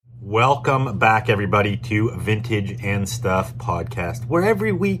Welcome back, everybody, to Vintage and Stuff podcast, where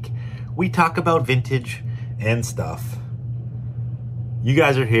every week we talk about vintage and stuff. You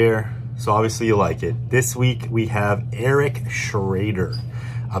guys are here, so obviously you like it. This week we have Eric Schrader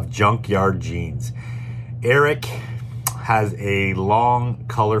of Junkyard Jeans. Eric has a long,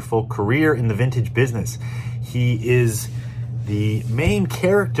 colorful career in the vintage business. He is the main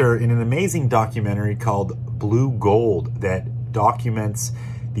character in an amazing documentary called Blue Gold that documents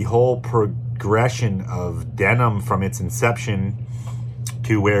the whole progression of denim from its inception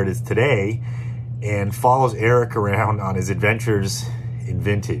to where it is today, and follows Eric around on his adventures in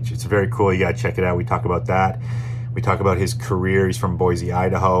vintage. It's very cool. You got to check it out. We talk about that. We talk about his career. He's from Boise,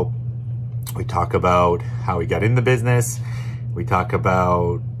 Idaho. We talk about how he got in the business. We talk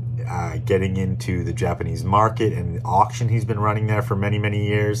about getting into the Japanese market and the auction he's been running there for many, many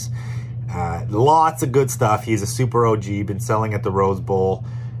years. Lots of good stuff. He's a super OG, been selling at the Rose Bowl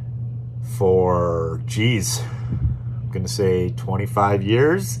for, I'm going to say 25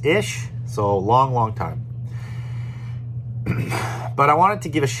 years-ish. So long time. But I wanted to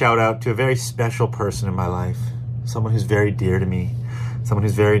give a shout out to a very special person in my life. Someone who's very dear to me. Someone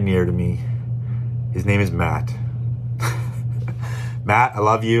who's very near to me. His name is Matt. Matt, I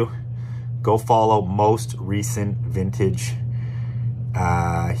love you. Go follow Most Recent Vintage.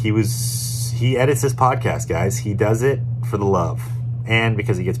 He edits this podcast, guys. He does it for the love and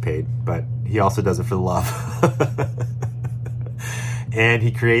because he gets paid, but he also does it for the love. And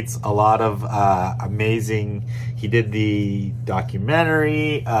he creates a lot of amazing. He did the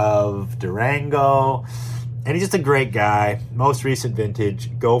documentary of Durango, and he's just a great guy. Most Recent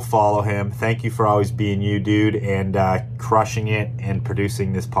Vintage. Go follow him. Thank you for always being you, dude, and crushing it and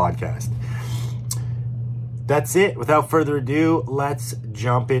producing this podcast. That's it. Without further ado, let's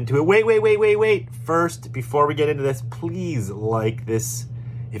jump into it. Wait. First, before we get into this, please like this.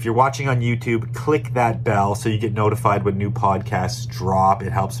 If you're watching on YouTube, click that bell so you get notified when new podcasts drop.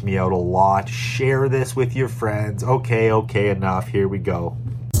 It helps me out a lot. Share this with your friends. Okay, enough. Here we go.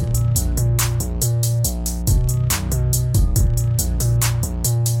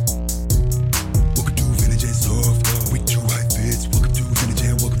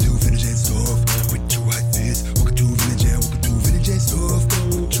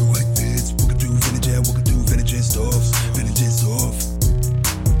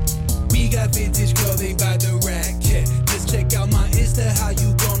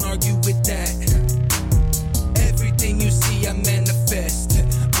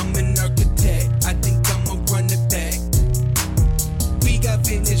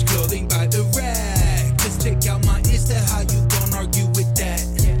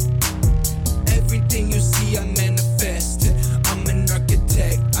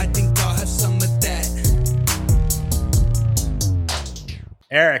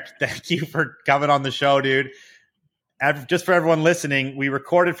 Eric, thank you for coming on the show, dude. Just for everyone listening, we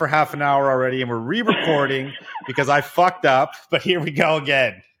recorded for half an hour already, and we're re-recording because I fucked up, but here we go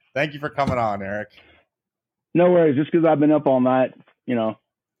again. Thank you for coming on, Eric. No worries, just because I've been up all night, and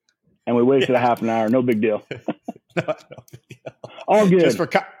we wasted a half an hour. No big deal. No big deal. All good.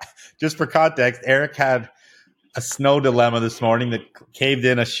 Just for context, Eric had a snow dilemma this morning that caved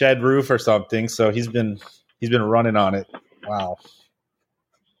in a shed roof or something, so he's been running on it. Wow.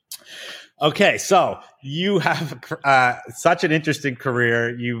 Okay, so you have such an interesting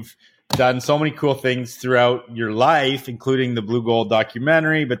career. You've done so many cool things throughout your life, including the Blue Gold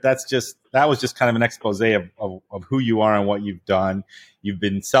documentary, but that was just kind of an expose of who you are and what you've done. You've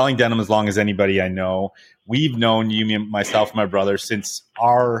been selling denim as long as anybody I know. We've known you, myself, and my brother, since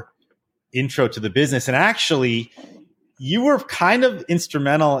our intro to the business. And actually, you were kind of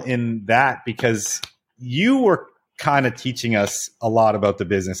instrumental in that because you were kind of teaching us a lot about the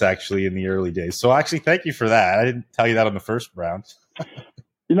business actually in the early days. So actually, thank you for that. I didn't tell you that on the first round.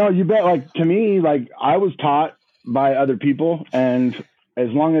 You bet. Like, to me, like, I was taught by other people, and as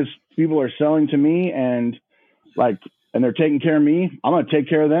long as people are selling to me and they're taking care of me, I'm going to take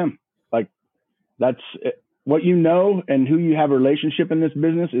care of them. Like, that's it. What and who you have a relationship in this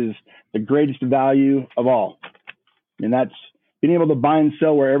business is the greatest value of all. And that's being able to buy and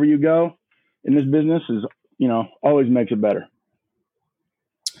sell wherever you go in this business is, always makes it better.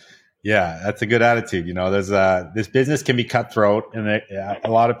 Yeah, that's a good attitude. There's this business can be cutthroat, and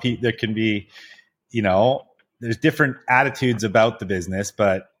a lot of people, there can be, there's different attitudes about the business,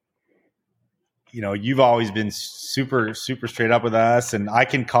 but you've always been super, super straight up with us, and I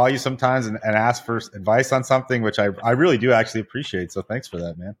can call you sometimes and ask for advice on something, which I really do actually appreciate. So thanks for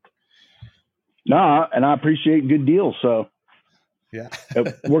that, man. No, and I appreciate good deals. So yeah,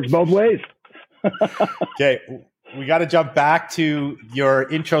 it works both ways. Okay. we got to jump back to your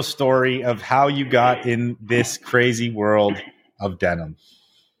intro story of how you got in this crazy world of denim.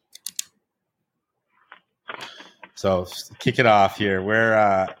 So kick it off here.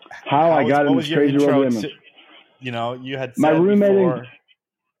 How I got in this crazy world of denim. You had my said roommate before.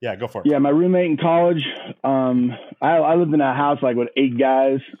 Yeah, go for it. Yeah, my roommate in college. I lived in a house like with 8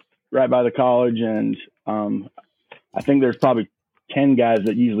 guys right by the college, and I think there's probably 10 guys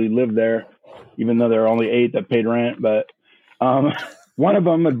that usually live there, even though there are only 8 that paid rent. But one of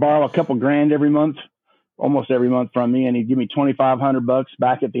them would borrow a couple grand every month, almost every month from me, and he'd give me $2,500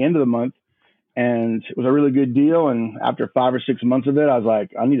 back at the end of the month. And it was a really good deal. And after 5 or 6 months of it, I was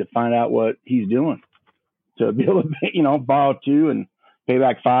like, I need to find out what he's doing to be able to, borrow 2 and pay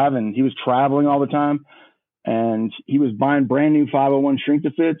back 5. And he was traveling all the time, and he was buying brand new 501 shrink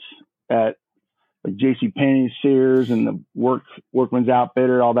to fits at like JCPenney, Sears, and the Workman's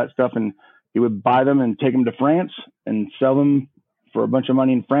Outfitter, all that stuff. And he would buy them and take them to France and sell them for a bunch of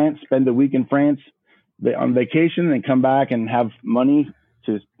money in France, spend a week in France on vacation, and then come back and have money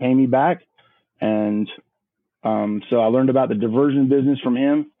to pay me back. And so I learned about the diversion business from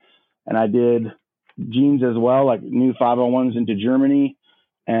him, and I did jeans as well, like new 501s into Germany.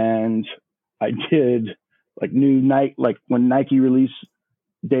 And I did like new Nike, like when Nike released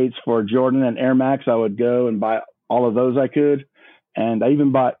dates for Jordan and Air Max, I would go and buy all of those I could. And I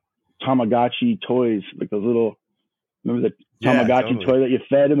even bought Tamagotchi toys, like those little, remember the Tamagotchi toy that you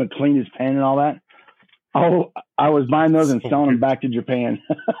fed him and cleaned his pen and all that? Oh, I was buying those and selling them back to Japan.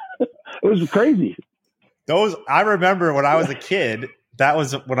 It was crazy. I remember when I was a kid, that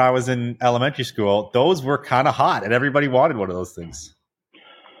was when I was in elementary school, those were kind of hot and everybody wanted one of those things.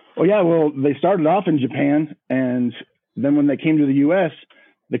 Well, yeah, they started off in Japan, and then when they came to the U.S.,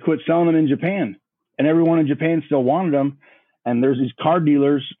 they quit selling them in Japan, and everyone in Japan still wanted them. And there's these car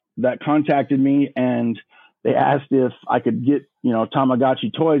dealers that contacted me, and they asked if I could get,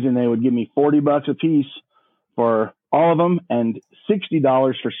 Tamagotchi toys, and they would give me $40 a piece for all of them and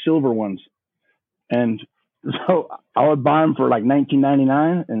 $60 for silver ones. And so I would buy them for like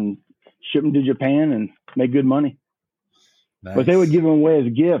 $19.99 and ship them to Japan and make good money. Nice. But they would give them away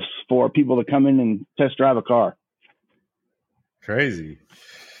as gifts for people to come in and test drive a car. Crazy.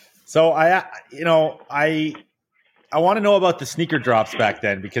 So I want to know about the sneaker drops back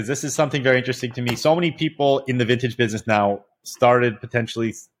then, because this is something very interesting to me. So many people in the vintage business now started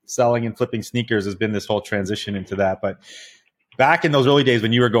potentially selling and flipping sneakers. Has been this whole transition into that. But back in those early days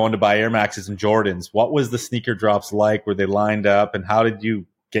when you were going to buy Air Maxes and Jordans, what was the sneaker drops like? Were they lined up, and how did you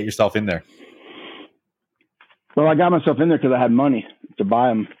get yourself in there? Well, I got myself in there because I had money to buy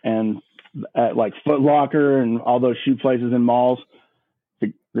them. And at like Foot Locker and all those shoe places in malls,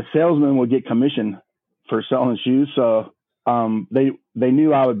 the salesman would get commission for selling shoes. So they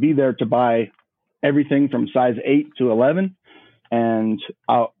knew I would be there to buy everything from size 8 to 11. And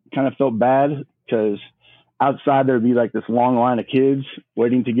I kind of felt bad because outside there'd be like this long line of kids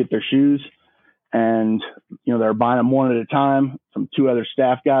waiting to get their shoes. And, they're buying them one at a time from 2 other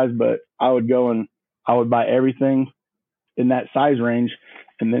staff guys. But I would go and I would buy everything in that size range.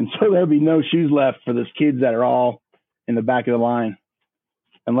 And then so there'd be no shoes left for those kids that are all in the back of the line,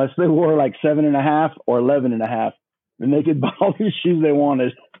 unless they wore like 7.5 or 11.5, and they could buy all the shoes they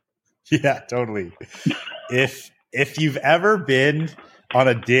wanted. Yeah, totally. If you've ever been on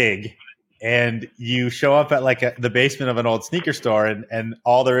a dig and you show up at like the basement of an old sneaker store and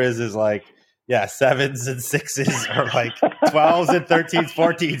all there is like, 7s and 6s or like 12s and 13s,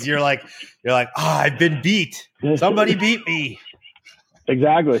 14s, you're like, I've been beat. Somebody beat me.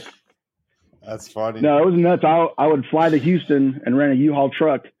 Exactly. That's funny. No, it was nuts. I would fly to Houston and rent a U-Haul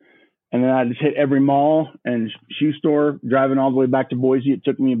truck, and then I'd just hit every mall and shoe store, driving all the way back to Boise. It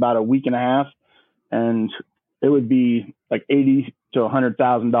took me about a week and a half, and it would be like $80,000 to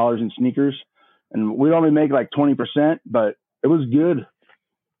 $100,000 in sneakers, and we'd only make like 20%, but it was good.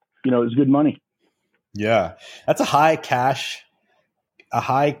 It was good money. Yeah, that's a high cash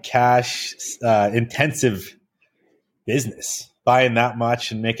intensive business. Buying that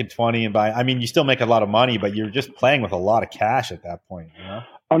much and making 20 and buying, you still make a lot of money, but you're just playing with a lot of cash at that point,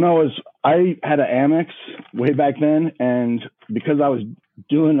 Oh no, I had an Amex way back then, and because I was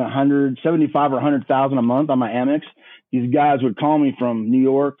doing $175,000 or $100,000 a month on my Amex, these guys would call me from New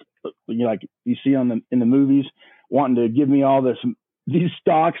York, like you see in the movies, wanting to give me all these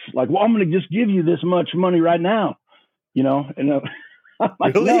stocks. Like, well, I'm going to just give you this much money right now, and I'm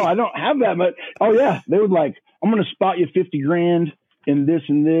like, really? No, I don't have that much. Oh yeah, they would like, I'm going to spot you 50 grand in this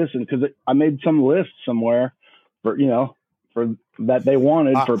and this. And cause I made some list somewhere for that they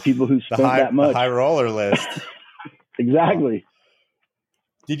wanted for people who spent that much. The high roller list. Exactly.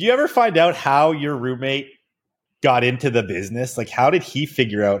 Did you ever find out how your roommate got into the business? Like, how did he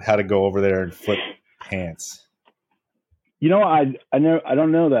figure out how to go over there and flip pants? You know, I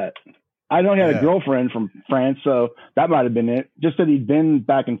don't know that. I know he had a girlfriend from France, so that might have been it. Just that he'd been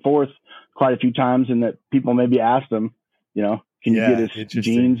back and forth quite a few times, and that people maybe asked him, you know, can you get his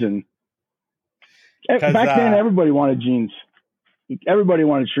jeans? And back then, everybody wanted jeans. Everybody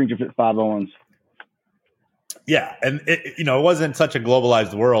wanted shrink to fit 501s. Yeah, and it wasn't such a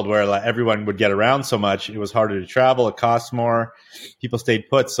globalized world where like everyone would get around so much. It was harder to travel. It cost more. People stayed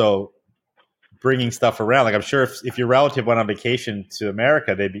put. So bringing stuff around, like I'm sure if your relative went on vacation to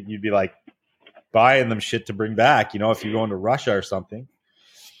America, you'd be like buying them shit to bring back. You know, if you're going to Russia or something.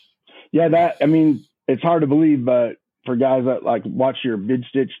 Yeah, it's hard to believe, but for guys that like watch your bid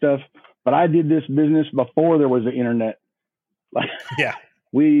stitch stuff. But I did this business before there was the internet. Like, yeah.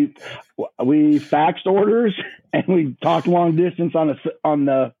 We faxed orders and we talked long distance on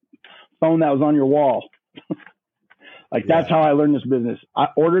the phone that was on your wall. That's how I learned this business.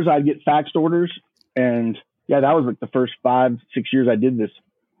 I'd get faxed orders, and that was like the first 5-6 years I did this.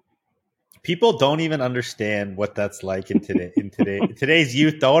 People don't even understand what that's like in today's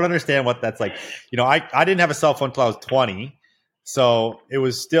youth. Don't understand what that's like. You know, I didn't have a cell phone until I was 20, so it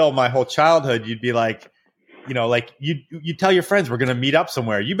was still my whole childhood. You'd be like, you know, like you tell your friends we're going to meet up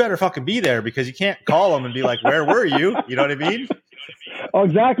somewhere. You better fucking be there because you can't call them and be like, where were you? You know what I mean? Oh,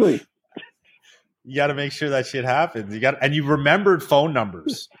 exactly. You got to make sure that shit happens. And you remembered phone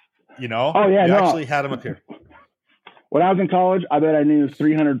numbers, you know? Oh yeah. You actually had them up here. When I was in college, I bet I knew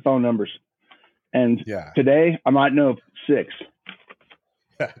 300 phone numbers. And today I might know 6.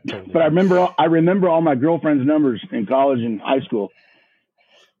 Totally. But I remember all my girlfriend's numbers in college and high school.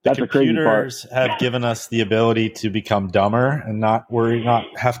 That's the crazy part. Computers have given us the ability to become dumber and not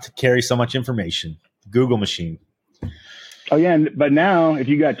have to carry so much information. Google machine. Oh yeah, but now if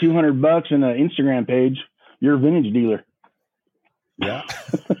you got $200 and an Instagram page, you're a vintage dealer. Yeah,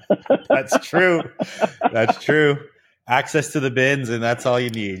 that's true. That's true. Access to the bins, and that's all you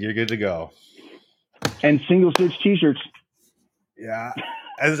need. You're good to go. And single stitch T-shirts. Yeah,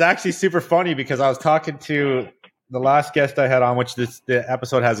 it's actually super funny because I was talking to the last guest I had on, which the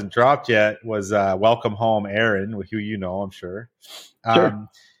episode hasn't dropped yet, was Welcome Home Aaron, who you know, I'm sure. Sure.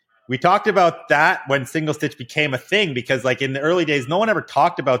 We talked about that when single stitch became a thing because like in the early days, no one ever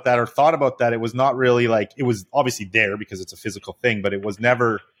talked about that or thought about that. It was not really like, it was obviously there because it's a physical thing, but it was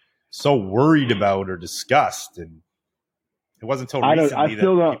never so worried about or discussed. And it wasn't until recently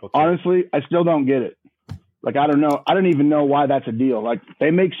honestly, I still don't get it. Like, I don't know. I don't even know why that's a deal. Like, they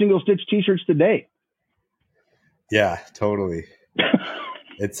make single stitch T-shirts today. Yeah, totally.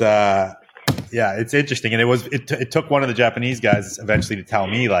 It's interesting. And it took one of the Japanese guys eventually to tell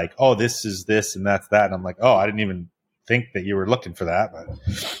me like, oh, this is this and that's that. And I'm like, oh, I didn't even think that you were looking for that. But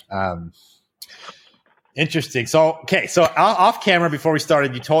interesting. So off camera before we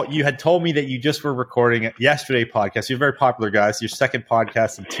started, you had told me that you just were recording a yesterday podcast. You're a very popular guy. So your second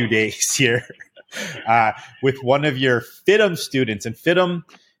podcast in 2 days here with one of your FITM students. And FITM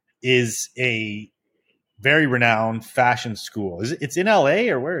is a very renowned fashion school. It's in LA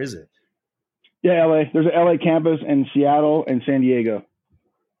or where is it? Yeah, LA. There's an LA campus in Seattle and San Diego.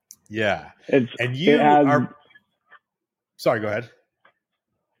 Yeah. Sorry, go ahead.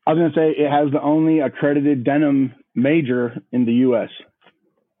 I was going to say it has the only accredited denim major in the U.S.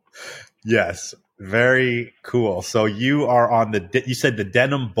 Yes. Very cool. So you are on you said the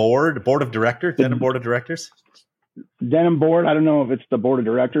Denim board of directors? Denim board of directors? Denim board. I don't know if it's the board of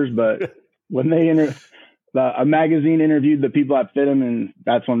directors, but when a magazine interviewed the people at FITM, and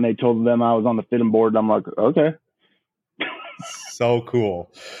that's when they told them I was on the FITM board. I'm like, okay. So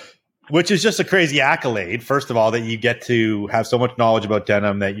cool. Which is just a crazy accolade, first of all, that you get to have so much knowledge about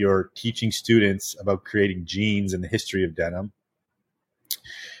denim that you're teaching students about creating jeans and the history of denim.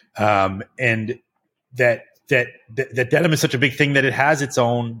 And that denim is such a big thing that it has its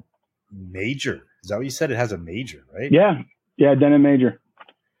own major. Is that what you said? It has a major, right? Yeah. Yeah, denim major.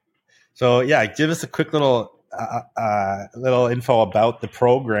 So yeah, give us a quick little info about the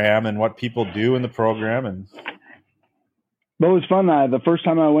program and what people do in the program. And but it was fun. The first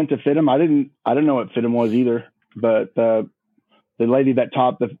time I went to FITM, I didn't know what FITM was either. But the lady that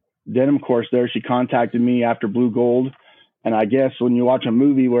taught the denim course there, she contacted me after Blue Gold. And I guess when you watch a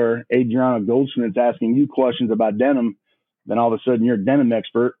movie where Adriana Goldsmith's asking you questions about denim, then all of a sudden you're a denim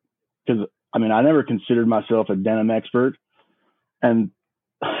expert. Because I never considered myself a denim expert. And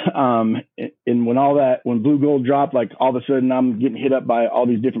when Blue Gold dropped, like all of a sudden I'm getting hit up by all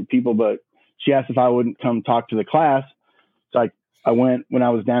these different people, but she asked if I wouldn't come talk to the class. So I went when I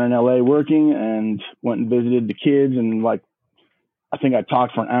was down in LA working and went and visited the kids. And like, I think I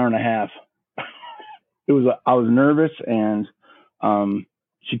talked for an hour and a half. I was nervous, and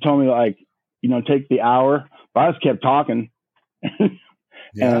she told me, like, take the hour, but I just kept talking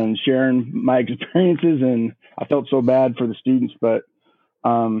and sharing my experiences, and I felt so bad for the students. But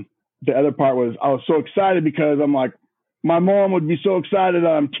the other part was I was so excited because I'm like, my mom would be so excited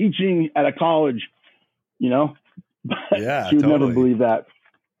that I'm teaching at a college, but she would never believe that.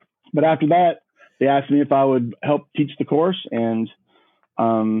 But after that, they asked me if I would help teach the course, and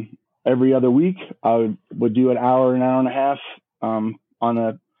every other week I would do an hour and a half on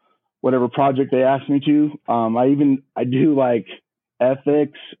whatever project they asked me to. I do like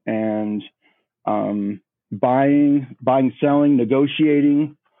ethics and buying, selling,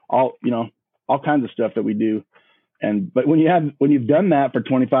 negotiating, all kinds of stuff that we do. But when you've done that for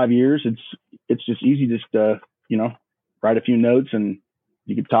 25 years, it's just easy just to write a few notes and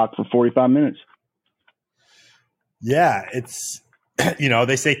you can talk for 45 minutes. Yeah, it's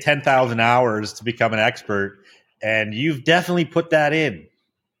they say 10,000 hours to become an expert, and you've definitely put that in.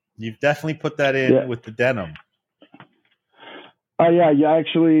 You've definitely put that in with the denim. Oh yeah.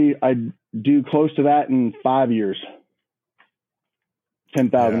 Actually, I do close to that in 5 years.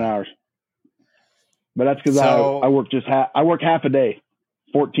 10,000 hours. But that's because I work half a day,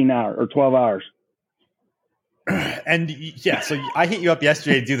 14 hours or 12 hours. And so I hit you up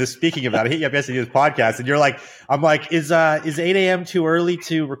yesterday to do this. Speaking of that, I hit you up yesterday to do this podcast, and you're like, I'm like, is 8 a.m. too early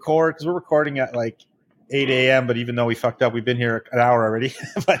to record? Because we're recording at like 8 a.m. But even though we fucked up, we've been here an hour already.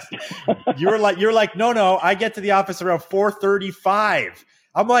 But you're like, no, I get to the office around 4:35.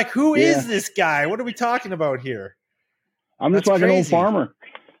 I'm like, who is this guy? What are we talking about here? I'm just like crazy. An old farmer.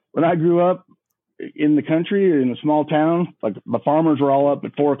 When I grew up in the country, in a small town, like the farmers were all up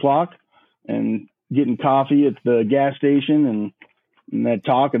at 4:00 and getting coffee at the gas station, and they'd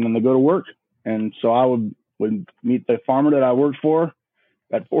talk, and then they go to work. And so I would meet the farmer that I worked for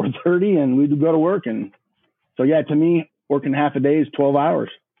at 4:30, and we'd go to work. And so, yeah, to me, working half a day is 12 hours.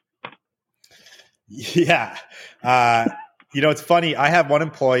 Yeah. It's funny. I have one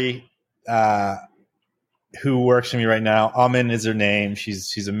employee who works for me right now. Amin is her name.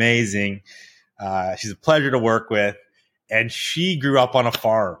 She's amazing. She's a pleasure to work with. And she grew up on a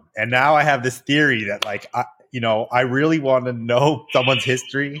farm. And now I have this theory that, like, I really want to know someone's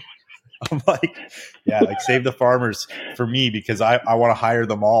history. I'm like, save the farmers for me, because I want to hire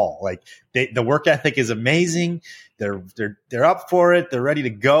them all. Like, the work ethic is amazing. They're up for it. They're ready to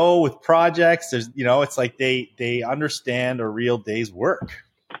go with projects. It's like they understand a real day's work.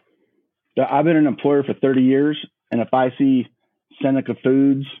 I've been an employer for 30 years. And if I see Seneca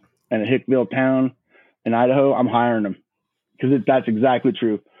Foods in a Hickville town in Idaho, I'm hiring them. Because that's exactly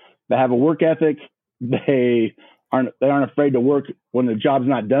true. They have a work ethic. They aren't afraid to work when the job's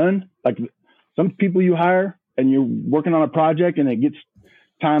not done. Like some people you hire and you're working on a project and it gets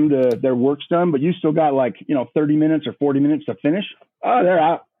time to their work's done, but you still got 30 minutes or 40 minutes to finish. Oh, they're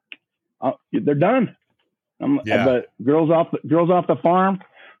out. They're done. But girls off the farm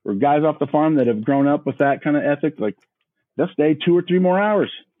or guys off the farm that have grown up with that kind of ethic, like they'll stay 2 or 3 more hours.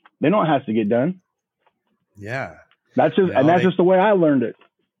 They know it has to get done. Yeah. That's just the way I learned it.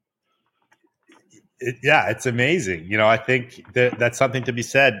 It's amazing. I think that's something to be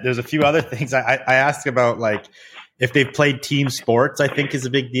said. There's a few other things I asked about, like if they've played team sports, I think is a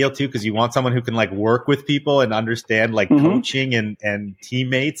big deal too, because you want someone who can like work with people and understand like coaching and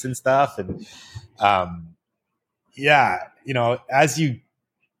teammates and stuff. And as you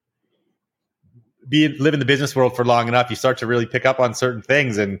live in the business world for long enough, you start to really pick up on certain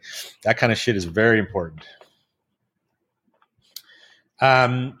things, and that kind of shit is very important.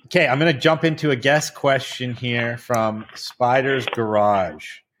 Okay, I'm going to jump into a guest question here from Spider's Garage.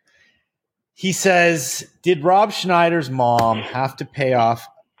 He says, did Rob Schneider's mom have to pay off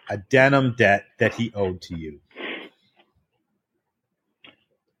a denim debt that he owed to you?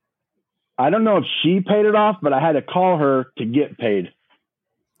 I don't know if she paid it off, but I had to call her to get paid.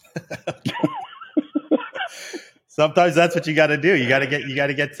 Sometimes that's what you got to do. You got to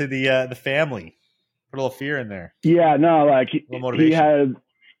get to the family. Put a little fear in there. Yeah, no, like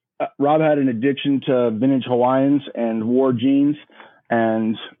Rob had an addiction to vintage Hawaiians and wore jeans.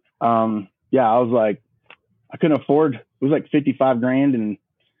 And, I was like, I couldn't afford, it was like $55,000 and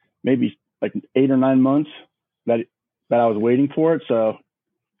maybe like 8 or 9 months that I was waiting for it. So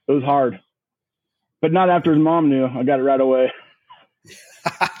it was hard, but not after his mom knew. I got it right away.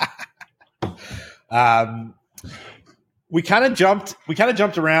 We kind of jumped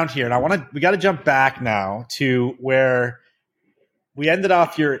around here, and we got to jump back now to where we ended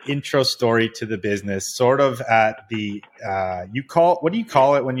off your intro story to the business, sort of at the what do you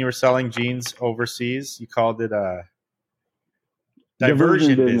call it when you were selling jeans overseas? You called it a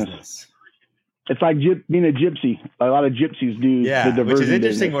diversion business. It's like being a gypsy. A lot of gypsies do the diversion which is an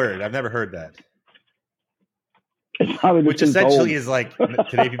interesting business. word. I've never heard that. It's probably Which essentially is like,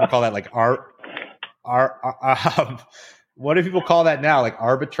 today people call that like what do people call that now? Like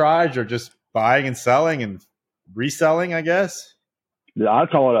arbitrage, or just buying and selling and reselling, I guess? I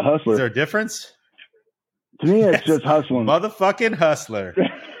call it a hustler. Is there a difference? To me, it's just hustling. Motherfucking hustler.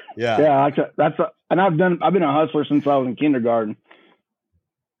 Yeah. Yeah, and I've been a hustler since I was in kindergarten.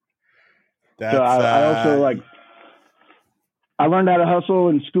 That's, so I also like, I learned how to hustle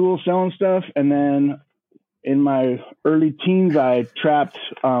in school selling stuff. And then in my early teens, I trapped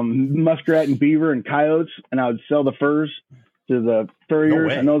muskrat and beaver and coyotes, and I would sell the furs to the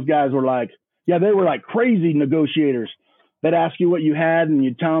furriers. And those guys were like, they were like crazy negotiators. They'd ask you what you had, and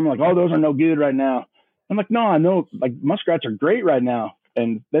you'd tell them like, oh, those are no good right now. I'm like, no, I know, like muskrats are great right now.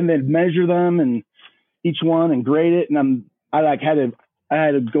 And then they'd measure them and each one and grade it. And I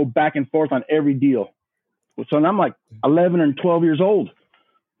had to go back and forth on every deal. So I'm like 11 and 12 years old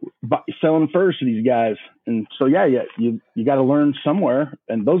selling furs to these guys. And so, you got to learn somewhere.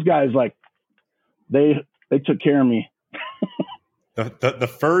 And those guys, like, they took care of me. The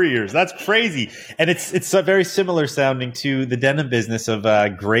furriers, that's crazy. And it's very similar sounding to the denim business of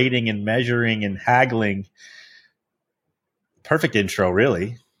grading and measuring and haggling. Perfect intro,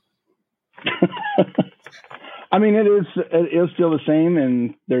 really. I mean, it is still the same,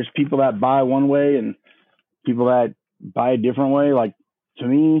 and there's people that buy one way and people that buy a different way. Like, to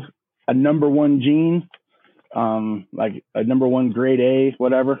me, a number one jean, like a number one grade A,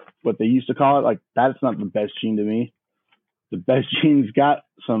 whatever, what they used to call it, like, that's not the best jean to me. The best jeans got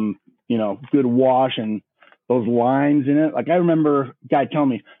some, good wash and those lines in it. Like, I remember a guy telling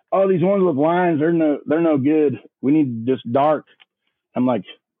me, oh, these ones with lines, they're no good. We need just dark. I'm like,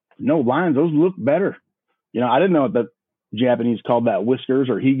 no lines, those look better. I didn't know what the Japanese called that, whiskers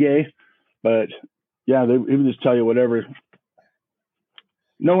or hige, but yeah, they would just tell you whatever.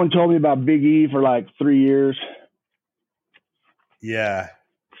 No one told me about Big E for like 3 years. Yeah.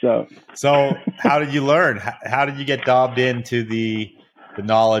 So how did you learn? How did you get dobbed into the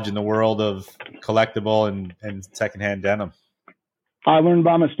knowledge in the world of collectible and secondhand denim? I learned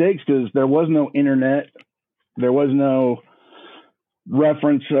by mistakes because there was no internet. There was no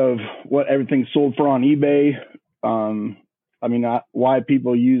reference of what everything sold for on eBay. Why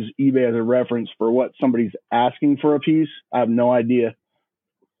people use eBay as a reference for what somebody's asking for a piece, I have no idea.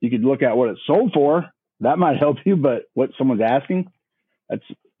 You could look at what it sold for. That might help you, but what someone's asking, that's,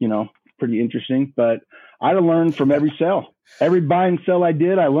 pretty interesting. But I had to learn from every sell. Every buy and sell I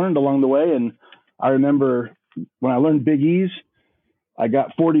did, I learned along the way. And I remember when I learned Big E's, I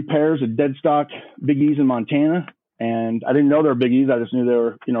got 40 pairs of dead stock Big E's in Montana. And I didn't know they were Big E's. I just knew they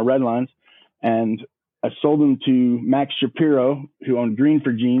were, red lines. And I sold them to Max Shapiro, who owned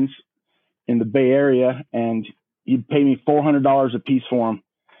Greenford Jeans in the Bay Area. And he'd pay me $400 a piece for them.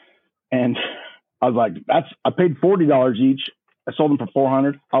 And I was like, I paid $40 each. I sold them for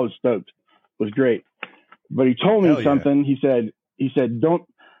 $400. I was stoked. It was great. But he told me something. He said,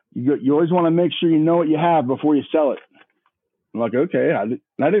 you always want to make sure you know what you have before you sell it. I'm like, okay. I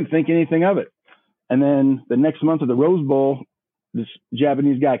didn't think anything of it. And then the next month of the Rose Bowl, this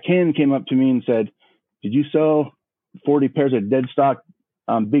Japanese guy, Ken, came up to me and said, did you sell 40 pairs of dead stock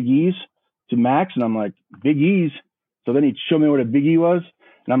Big E's to Max? And I'm like, Big E's? So then he showed me what a Big E was.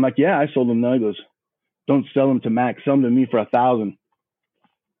 And I'm like, yeah, I sold them. He goes, don't sell them to Max. Sell them to me for $1,000.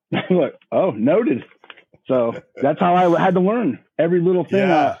 I'm like, oh, noted. So that's how I had to learn. Every little thing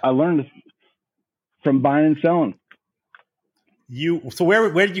I learned from buying and selling. So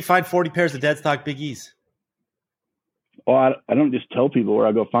where did you find 40 pairs of dead stock Big E's? Oh, I don't just tell people where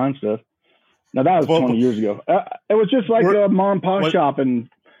I go find stuff. Now, that was 20 years ago. It was just like a mom and pop shop, and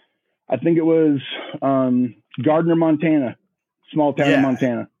I think it was Gardner, Montana, small town in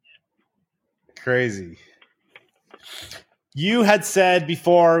Montana. Crazy. You had said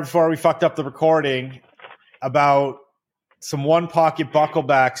before we fucked up the recording about some one pocket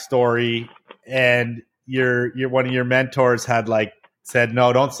buckleback story, and your one of your mentors had said,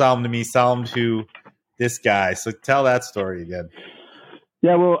 no, don't sell them to me, sell them to this guy. So tell that story again.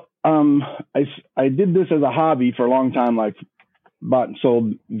 Yeah, well, I did this as a hobby for a long time, like bought and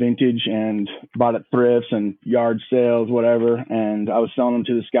sold vintage and bought at thrifts and yard sales, whatever. And I was selling them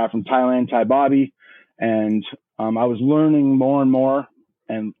to this guy from Thailand, Thai Bobby. And I was learning more and more,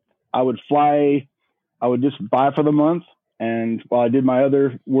 and I would just buy for the month. And while I did my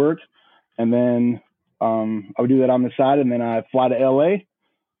other work, and then I would do that on the side. And then I fly to LA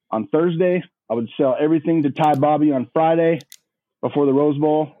on Thursday. I would sell everything to Thai Bobby on Friday before the Rose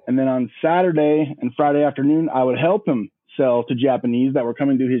Bowl. And then on Saturday and Friday afternoon, I would help him sell to Japanese that were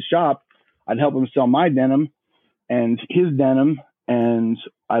coming to his shop I'd help him sell my denim and his denim. And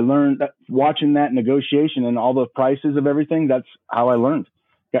I learned that watching that negotiation and all the prices of everything. That's how I learned.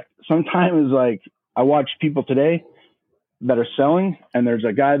 Sometimes like I watch people today that are selling, and there's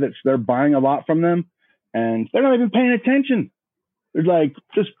a guy they're buying a lot from them, and they're not even paying attention. They're like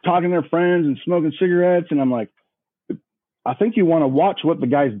just talking to their friends and smoking cigarettes. And I'm like, I think you want to watch what the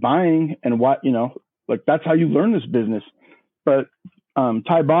guy's buying and what, like that's how you learn this business. But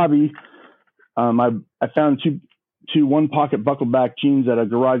Ty Bobby, I found two one pocket buckle back jeans at a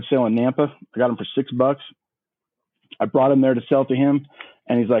garage sale in Nampa. I got them for $6. I brought them there to sell to him,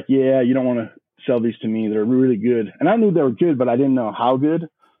 and he's like, yeah, you don't want to sell these to me. They're really good. And I knew they were good, but I didn't know how good.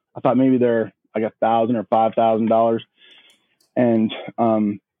 I thought maybe they're like $1,000 or $5,000. And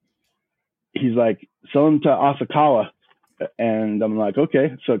he's like, sell them to Asakawa. And I'm like,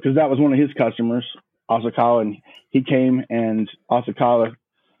 okay. So, cause that was one of his customers, Asakawa, and he came, and Asakawa,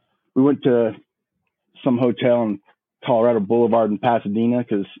 we went to some hotel in Colorado Boulevard in Pasadena,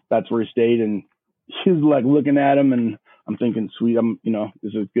 cause that's where he stayed. And he's like looking at him, and I'm thinking, sweet,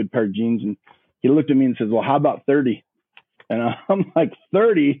 this is a good pair of jeans. And he looked at me and says, well, how about 30? And I'm like,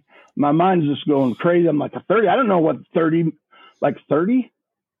 30? My mind's just going crazy. I'm like, 30? I don't know what 30, like 30?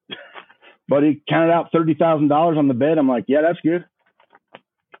 But he counted out $30,000 on the bed. I'm like, yeah, that's good.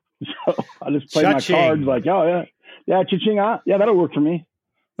 So I just played my cards like, oh, yeah. Yeah, cha-ching. Yeah, that'll work for me.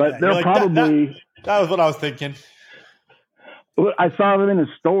 But they're like, probably... That was what I was thinking. I saw them in the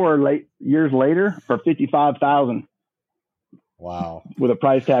store years later for $55,000. Wow. With a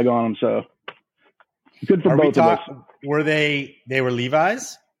price tag on them. So good for both of us. Were they were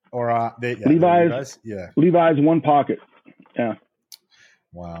Levi's? Or Levi's? Yeah. Levi's one pocket. Yeah.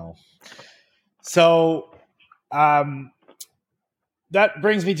 Wow. So that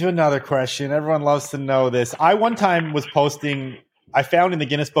brings me to another question. Everyone loves to know this. I one time was posting, I found in the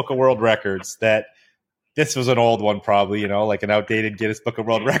Guinness Book of World Records that this was an old one probably, like an outdated Guinness Book of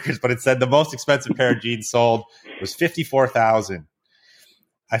World Records, but it said the most expensive pair of jeans sold was $54,000.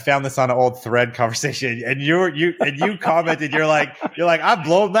 I found this on an old thread conversation, and you commented, you're like, I've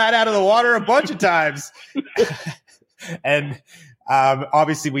blown that out of the water a bunch of times. And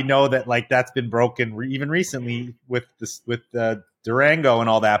obviously we know that like that's been broken even recently with Durango and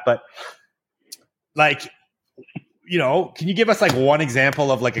all that. But like, can you give us like one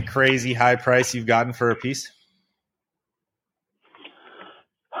example of like a crazy high price you've gotten for a piece?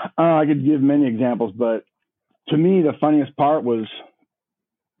 I could give many examples, but to me, the funniest part was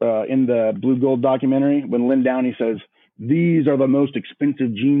in the Blue Gold documentary when Lynn Downey says, these are the most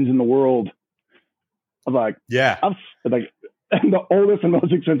expensive jeans in the world. I'm like, yeah, and the oldest and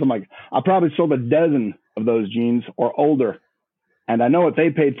most expensive. I'm like, I probably sold a dozen of those jeans or older. And I know what they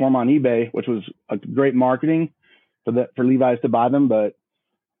paid for them on eBay, which was a great marketing for Levi's to buy them. But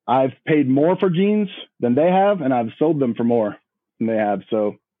I've paid more for jeans than they have, and I've sold them for more than they have.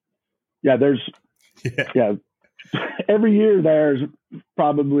 So yeah, every year there's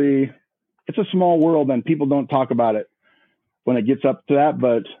probably, it's a small world and people don't talk about it when it gets up to that,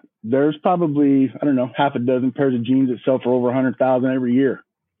 but there's probably, I don't know, half a dozen pairs of jeans that sell for over 100,000 every year.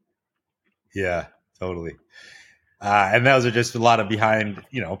 Yeah, totally. And those are just a lot of behind,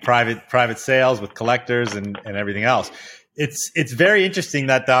 private sales with collectors and everything else. It's very interesting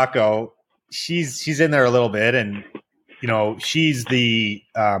that Daco, she's in there a little bit, and she's the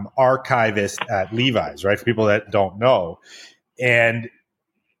archivist at Levi's, right? For people that don't know, and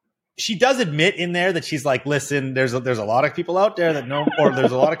she does admit in there that she's like, listen, there's a lot of people out there that know, or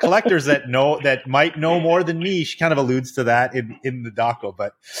there's a lot of collectors that might know more than me. She kind of alludes to that in the doco,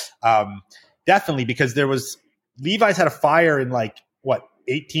 but definitely, because Levi's had a fire in like what,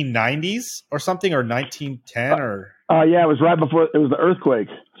 1890s or something, or 1910 or yeah, it was right before it was the earthquake.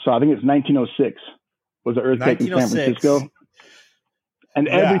 So I think it's 1906 was the earthquake in San Francisco, and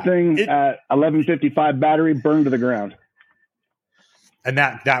everything at 1155 Battery burned to the ground. And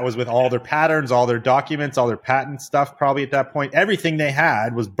that was with all their patterns, all their documents, all their patent stuff. Probably at that point, everything they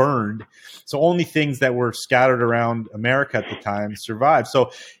had was burned. So only things that were scattered around America at the time survived.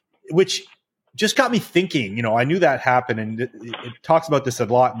 So, which just got me thinking. I knew that happened, and it talks about this a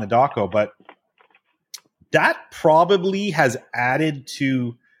lot in the doco. But that probably has added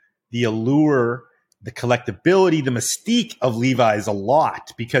to the allure, the collectability, the mystique of Levi's a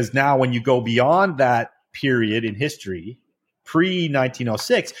lot. Because now, when you go beyond that period in history,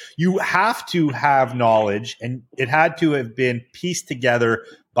 pre-1906, you have to have knowledge, and it had to have been pieced together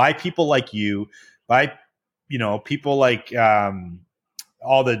by people like you, by people like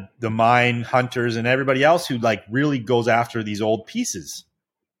all the mine hunters and everybody else who like really goes after these old pieces.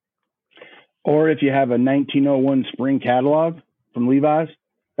 Or if you have a 1901 spring catalog from Levi's,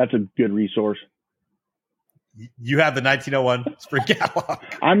 that's a good resource. You have the 1901 spring catalog.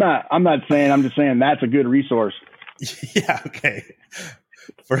 I'm not saying, I'm just saying that's a good resource. Yeah. Okay.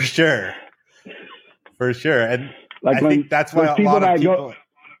 For sure. And Like I think that's why a lot of people.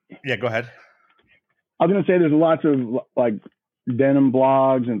 Yeah, go ahead. I was going to say there's lots of like denim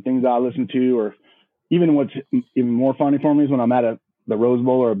blogs and things I listen to, or even what's even more funny for me is when I'm at the Rose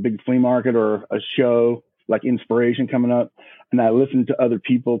Bowl or a big flea market or a show like Inspiration coming up, and I listen to other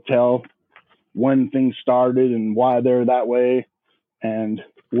people tell when things started and why they're that way, and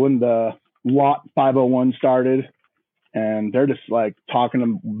when the lot 501 started, and they're just like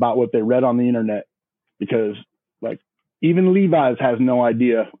talking about what they read on the internet, because like even Levi's has no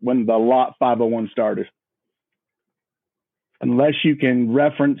idea when the lot 501 started. Unless you can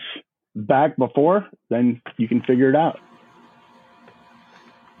reference back before, then you can figure it out.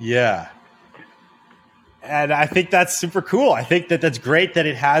 Yeah. And I think that's super cool. I think that's great that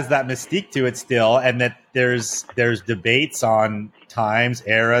it has that mystique to it still, and that there's debates on times,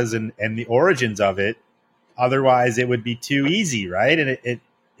 eras, and the origins of it. Otherwise, it would be too easy, right? And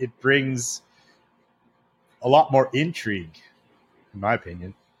it brings a lot more intrigue, in my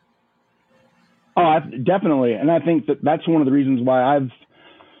opinion. Oh, definitely. And I think that's one of the reasons why I've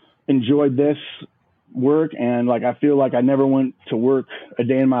enjoyed this work. And like, I feel like I never went to work a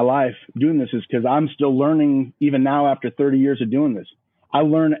day in my life doing this, is because I'm still learning even now after 30 years of doing this. I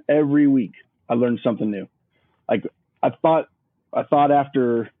learn every week. I learn something new. Like I thought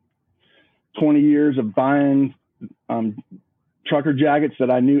after 20 years of buying trucker jackets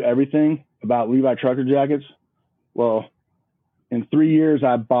that I knew everything about Levi trucker jackets. Well, in 3 years,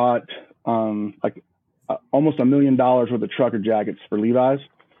 I bought almost $1 million worth of trucker jackets for Levi's,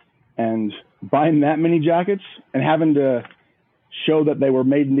 and buying that many jackets and having to show that they were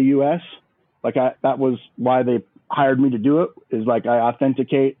made in the U.S. That was why they hired me to do it, is like I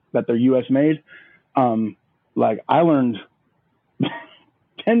authenticate that they're U.S. made. Like I learned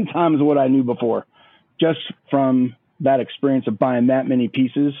 10 times what I knew before, just from that experience of buying that many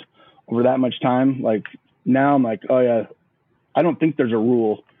pieces over that much time. Like now I'm like, oh yeah, I don't think there's a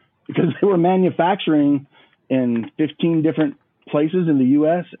rule, because they were manufacturing in 15 different places in the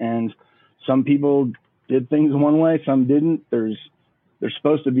U.S. and some people did things one way, some didn't. There's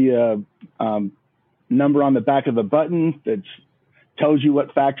supposed to be a number on the back of the button that tells you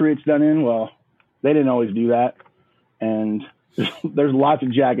what factory it's done in. Well, they didn't always do that. And there's lots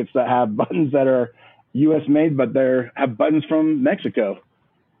of jackets that have buttons that are U.S. made, but have buttons from Mexico,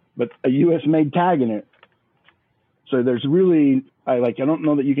 but a U.S. made tag in it. So there's really, I don't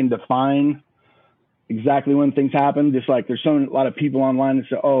know that you can define exactly when things happen. Just like there's a lot of people online that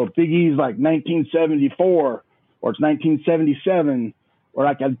say, oh, Big E's like 1974 or it's 1977. What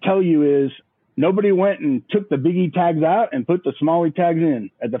I can tell you is nobody went and took the Big E tags out and put the Smalley tags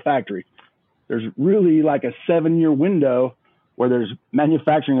in at the factory. There's really like a 7-year window where there's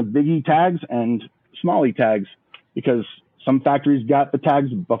manufacturing of Big E tags and Smalley tags, because some factories got the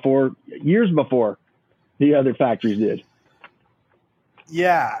tags years before the other factories did.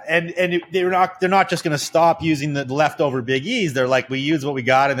 Yeah, and they're not just going to stop using the leftover Big E's. They're like, we use what we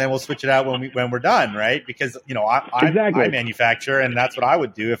got, and then we'll switch it out when we're done, right? Because I manufacture, and that's what I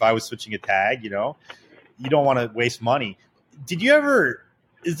would do if I was switching a tag. You don't want to waste money.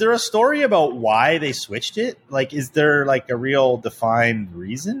 Is there a story about why they switched it? Like, is there like a real defined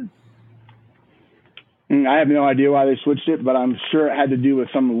reason? I have no idea why they switched it, but I'm sure it had to do with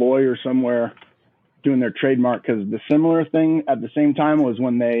some lawyer somewhere doing their trademark, because the similar thing at the same time was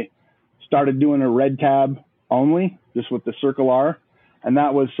when they started doing a red tab only, just with the circle R. And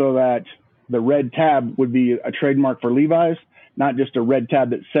that was so that the red tab would be a trademark for Levi's, not just a red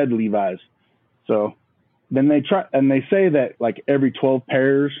tab that said Levi's. So then they say that like every 12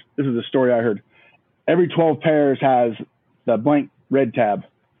 pairs, this is a story I heard, every 12 pairs has the blank red tab.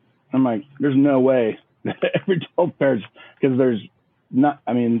 I'm like, there's no way every 12 pairs, because there's not,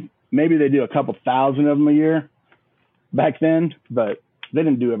 maybe they do a couple thousand of them a year back then, but they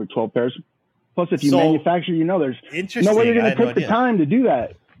didn't do every 12 pairs. Plus, if you manufacture, there's no way you're going to take the time to do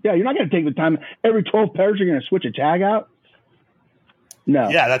that. Yeah, you're not going to take the time. Every 12 pairs, you're going to switch a tag out? No.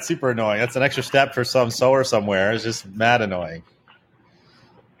 Yeah, that's super annoying. That's an extra step for some sewer somewhere. It's just mad annoying.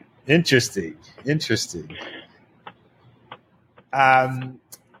 Interesting.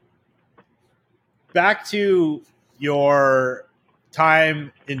 Back to your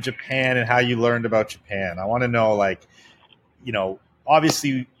time in Japan and how you learned about Japan. I want to know,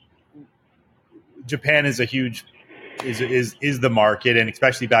 obviously Japan is a huge is the market, and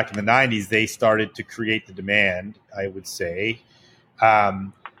especially back in the 90s, they started to create the demand, I would say.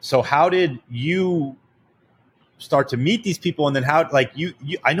 So how did you start to meet these people, and then how, like you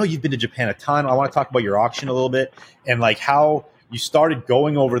I know you've been to Japan a ton. I want to talk about your auction a little bit, and like how you started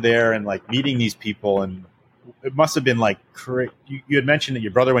going over there and like meeting these people. And it must have been like you had mentioned that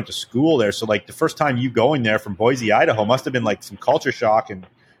your brother went to school there, so like the first time you going there from Boise, Idaho, must have been like some culture shock and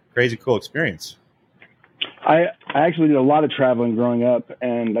crazy cool experience. I actually did a lot of traveling growing up,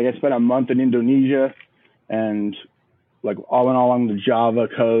 and like I spent a month in Indonesia, and like all in all along the Java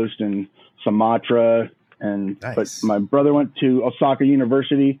coast and Sumatra, and Nice. But my brother went to Osaka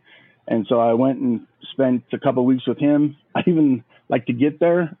University, and so I went and spent a couple of weeks with him. I even like to get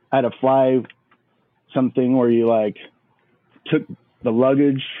there, I had to fly something where you like took the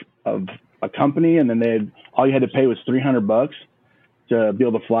luggage of a company, and then all you had to pay was $300 to be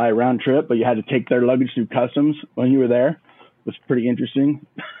able to fly a round trip, but you had to take their luggage through customs when you were there. It was pretty interesting.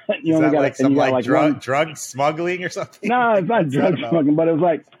 You only got like some like drug smuggling or something? No, it's not drug smuggling, but it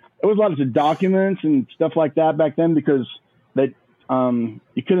was lots of documents and stuff like that back then, because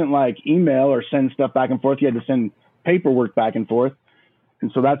you couldn't like email or send stuff back and forth. You had to send paperwork back and forth.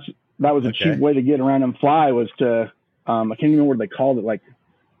 And so that was a cheap way to get around and fly, was to, I can't even remember what they called it. Like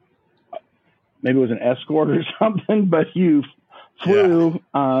maybe it was an escort or something, but you flew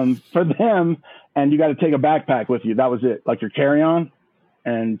for them, and you got to take a backpack with you. That was it, like your carry-on,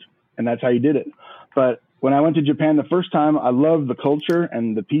 and that's how you did it. But when I went to Japan the first time, I loved the culture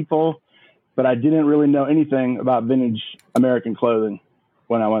and the people, but I didn't really know anything about vintage American clothing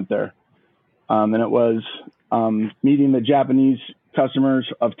when I went there. And it was meeting the Japanese customers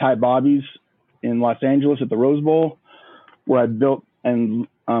of Ty Bobby's in Los Angeles at the Rose Bowl, where I built and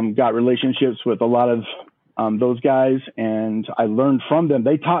got relationships with a lot of those guys, and I learned from them.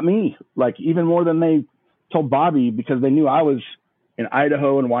 They taught me, like, even more than they told Bobby, because they knew I was in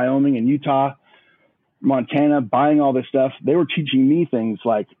Idaho and Wyoming and Utah, Montana, buying all this stuff. They were teaching me things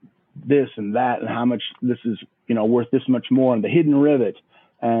like this and that, and how much this is, worth this much more, and the hidden rivet.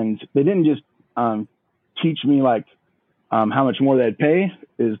 And they didn't just teach me like how much more they'd pay,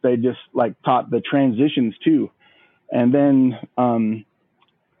 is they just like taught the transitions too. And then I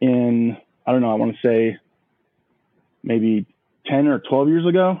don't know, I want to say maybe 10 or 12 years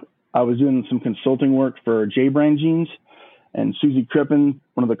ago, I was doing some consulting work for J Brand Jeans, and Susie Crippen,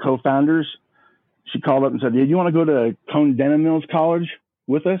 one of the co-founders, she called up and said, "Yeah, you want to go to Cone Denim Mills College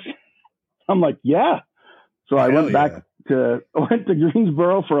with us?" I'm like, yeah. So I went to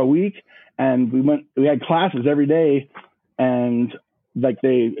Greensboro for a week, and we had classes every day, and like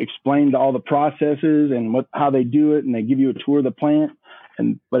they explained all the processes and how they do it, and they give you a tour of the plant.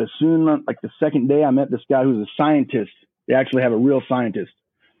 But as soon, like the second day, I met this guy who's a scientist. They actually have a real scientist,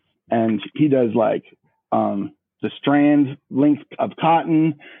 and he does like the strand length of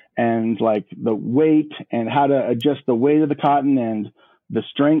cotton, and like the weight, and how to adjust the weight of the cotton and the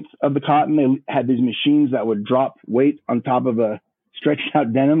strength of the cotton. They had these machines that would drop weight on top of a stretched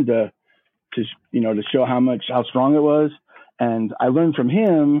out denim to show how strong it was. And I learned from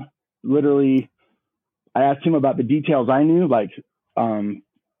him, literally. I asked him about the details I knew, like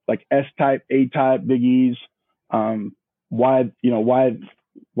S type, A type, big E's, why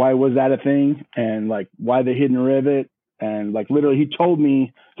was that a thing? And like, why the hidden rivet? And like, literally he told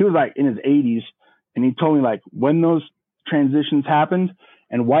me, he was like in his 80s, and he told me like when those transitions happened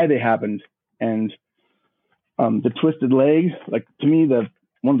and why they happened. And the twisted leg, like to me,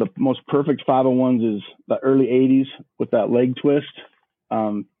 one of the most perfect 501s is the early 80s with that leg twist.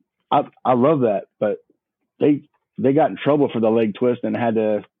 I love that, but they got in trouble for the leg twist and had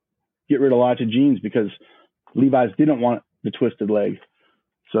to get rid of lots of jeans because Levi's didn't want the twisted leg.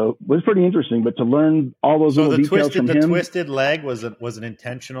 So it was pretty interesting, but to learn all those little details from him. The twisted leg was an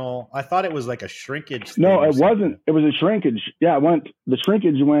intentional. I thought it was like a shrinkage thing. No, it wasn't. It was a shrinkage. Yeah, the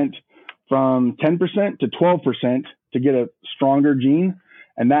shrinkage went from 10% to 12% to get a stronger jean,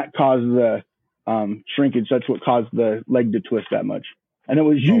 and that caused the shrinkage. That's what caused the leg to twist that much. And it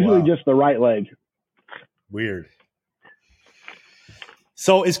was usually just the right leg. Weird.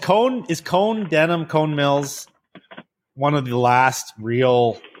 So is Cone Mills one of the last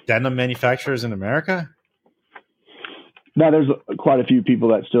real denim manufacturers in America? No, there's quite a few people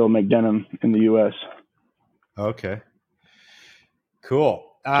that still make denim in the U.S. Okay. Cool.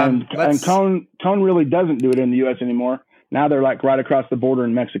 And Cone really doesn't do it in the U.S. anymore. Now they're like right across the border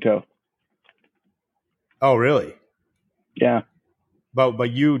in Mexico. Oh, really? Yeah. But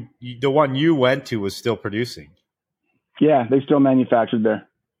the one you went to was still producing. Yeah, they still manufactured there.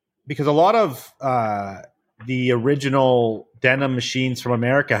 Because a lot of the original denim machines from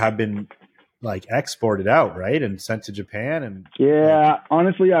America have been like exported out, right, and sent to Japan. And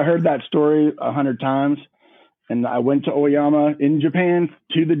honestly, I heard that story 100 times, and I went to Oyama in Japan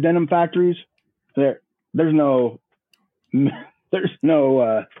to the denim factories. there's no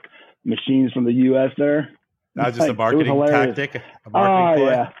machines from the U.S. there. That was just a marketing tactic, a marketing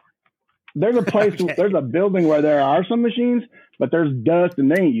ploy. Yeah. There's a place, okay. There's a building where there are some machines, but there's dust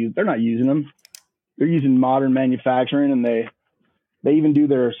and they're not using them. They're using modern manufacturing, and they even do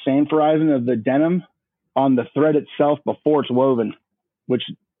their sanforizing of the denim on the thread itself before it's woven, which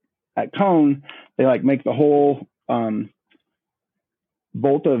at Cone, they like make the whole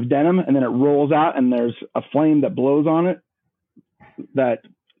bolt of denim, and then it rolls out, and there's a flame that blows on it. That's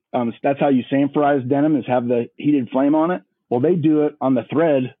how you sanforize denim, is have the heated flame on it. Well, they do it on the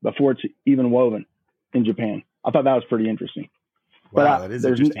thread before it's even woven in Japan. I thought that was pretty interesting. Wow, that is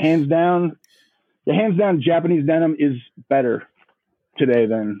interesting. Hands down, Japanese denim is better today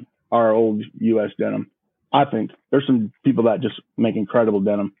than our old U.S. denim. I think there's some people that just make incredible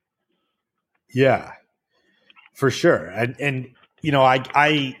denim. Yeah, for sure. And you know,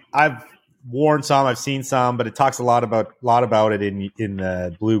 I've worn some, I've seen some, but it talks a lot about it in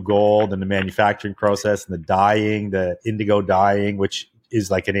the blue gold and the manufacturing process and the dyeing, the indigo dyeing, which is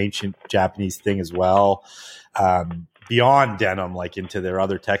like an ancient Japanese thing as well, beyond denim, like into their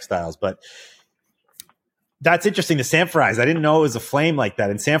other textiles. But that's interesting. The sanforize, I didn't know it was a flame like that.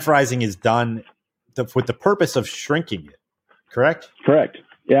 And sanforizing is done with the purpose of shrinking it, correct? Correct.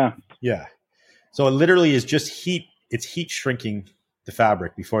 Yeah. Yeah. So it literally is just heat. It's heat shrinking the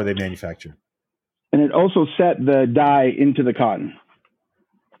fabric before they manufacture. And it also set the dye into the cotton.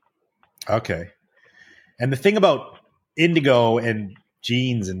 Okay. And the thing about indigo and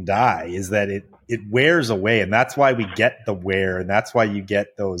jeans and dye is that it wears away, and that's why we get the wear, and that's why you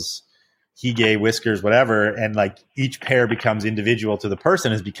get those hige whiskers, whatever, and like each pair becomes individual to the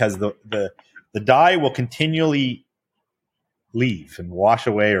person, is because the dye will continually leave and wash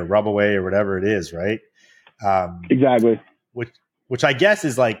away or rub away or whatever it is, right? Exactly. Which I guess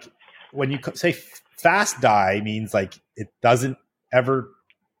is like, when you say fast dye, means like it doesn't ever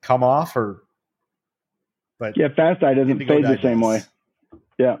come off, but yeah, fast dye doesn't fade the same way.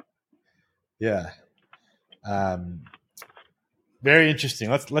 Yeah. Yeah. Very interesting.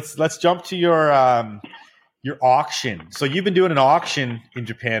 Let's jump to your auction. So you've been doing an auction in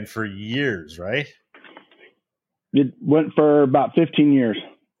Japan for years, right? It went for about 15 years.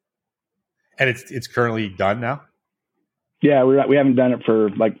 And it's currently done now? Yeah, we haven't done it for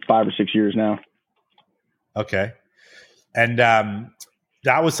like 5 or 6 years now. Okay. And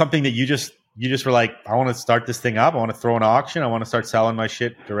that was something that you just were like, I want to start this thing up. I want to throw an auction. I want to start selling my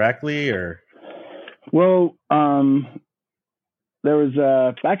shit directly, or? Well, there was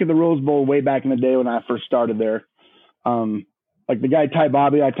back at the Rose Bowl way back in the day when I first started there. Like the guy Ty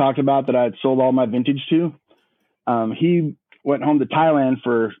Bobby I talked about that I had sold all my vintage to. He went home to Thailand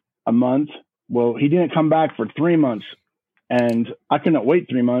for a month. Well, he didn't come back for 3 months, and I couldn't wait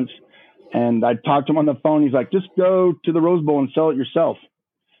 3 months. And I talked to him on the phone. He's like, just go to the Rose Bowl and sell it yourself.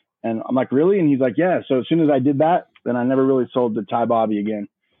 And I'm like, really? And he's like, yeah. So as soon as I did that, then I never really sold to Ty Bobby again.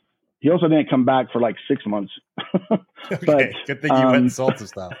 He also didn't come back for like 6 months. Okay, but, good thing you went and sold some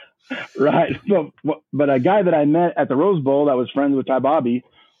stuff. Right. So, but a guy that I met at the Rose Bowl that was friends with Ty Bobby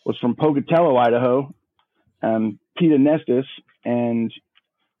was from Pocatello, Idaho, Pete Nestis. And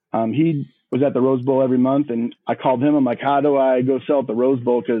he was at the Rose Bowl every month. And I called him. I'm like, how do I go sell at the Rose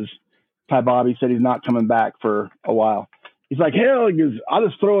Bowl? Because Ty Bobby said he's not coming back for a while. He's like, hell, he goes, I'll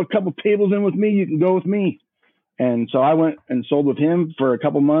just throw a couple tables in with me. You can go with me. And so I went and sold with him for a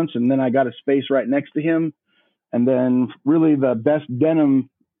couple months, and then I got a space right next to him. And then really the best denim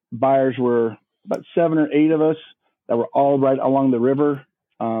buyers were about 7 or 8 of us that were all right along the river,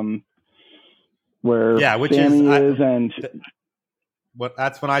 where which Sammy is. And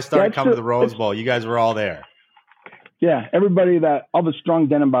that's when I started coming to the Rose Bowl. You guys were all there. Yeah, all the strong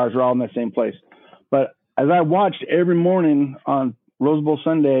denim buyers were all in the same place. But as I watched every morning on Rose Bowl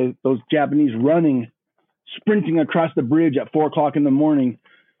Sunday, those Japanese sprinting across the bridge at 4:00 in the morning,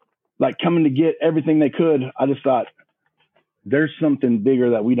 like coming to get everything they could, I just thought, there's something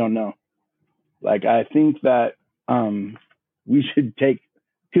bigger that we don't know. Like, I think that we should take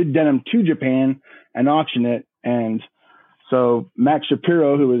good denim to Japan and auction it. And so Max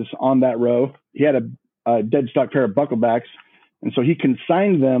Shapiro, who was on that row, he had a dead stock pair of bucklebacks. And so he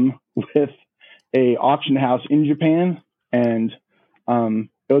consigned them with a auction house in Japan. And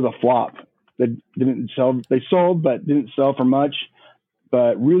it was a flop. They didn't sell. They sold, but didn't sell for much.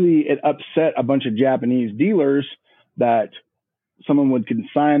 But really, it upset a bunch of Japanese dealers that someone would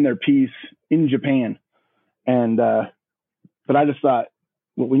consign their piece in Japan. And but I just thought,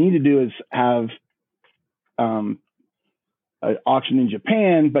 what we need to do is have an auction in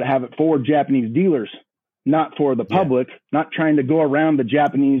Japan, but have it for Japanese dealers, not for the public. Not trying to go around the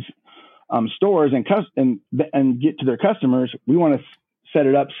Japanese stores and get to their customers, we want to set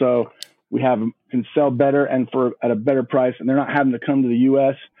it up so we can sell better and at a better price, and they're not having to come to the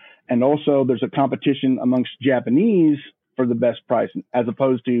U.S. And also, there's a competition amongst Japanese for the best price, as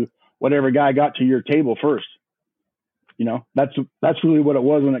opposed to whatever guy got to your table first. You know, that's really what it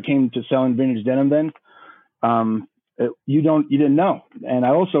was when it came to selling vintage denim. Then you didn't know, and I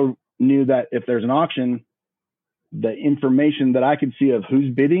also knew that if there's an auction, the information that I could see of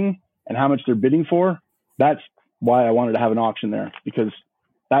who's bidding and how much they're bidding for, that's why I wanted to have an auction there, because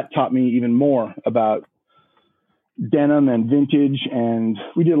that taught me even more about denim and vintage. And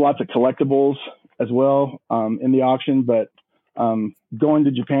we did lots of collectibles as well in the auction. But going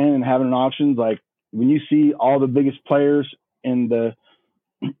to Japan and having an auction, like when you see all the biggest players in the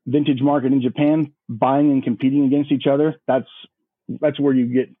vintage market in Japan buying and competing against each other, that's where you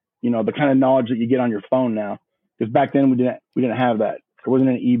get, you know, the kind of knowledge that you get on your phone now. Because back then we didn't have that. There wasn't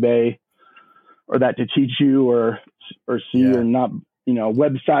an eBay or that to teach you or see or not, you know,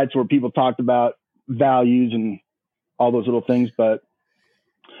 websites where people talked about values and all those little things. But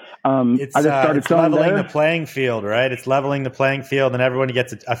I just started selling leveling there. The playing field, right? It's leveling the playing field, and everyone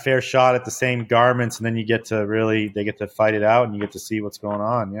gets a fair shot at the same garments, and then they get to fight it out, and you get to see what's going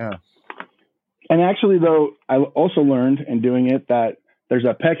on. Yeah. And actually, though, I also learned in doing it that there's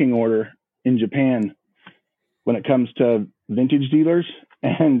a pecking order in Japan when it comes to vintage dealers,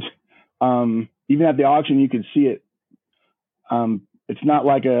 and even at the auction, you could see it. It's not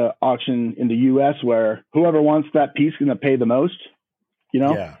like a auction in the U.S. where whoever wants that piece is going to pay the most, you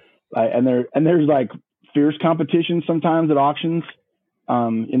know? Yeah. And there's like fierce competition sometimes at auctions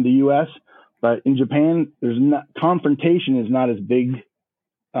in the U.S., but in Japan, confrontation is not as big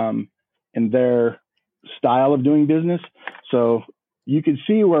in their style of doing business. So you could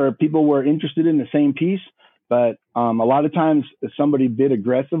see where people were interested in the same piece, but a lot of times if somebody bid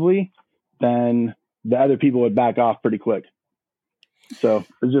aggressively, then the other people would back off pretty quick. So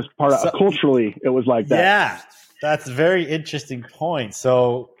it's just culturally, it was like that. Yeah, that's a very interesting point.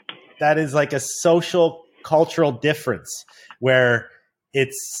 So that is like a social cultural difference where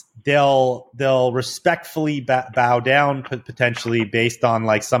they'll respectfully bow down potentially based on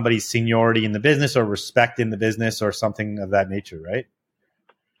like somebody's seniority in the business or respect in the business or something of that nature, right?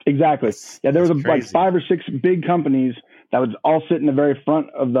 Exactly. Yeah, there was like 5 or 6 big companies that would all sit in the very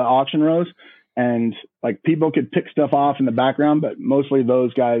front of the auction rows. And like people could pick stuff off in the background, but mostly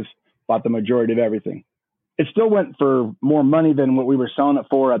those guys bought the majority of everything. It still went for more money than what we were selling it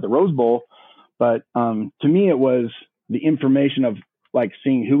for at the Rose Bowl. But to me, it was the information of like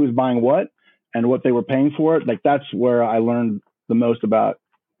seeing who was buying what and what they were paying for it. Like that's where I learned the most about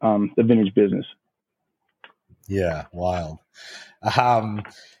the vintage business. Yeah. Wild.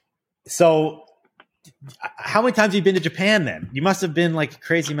 So how many times have you been to Japan then? You must have been like a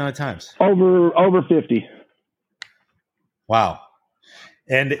crazy amount of times. Over 50. Wow.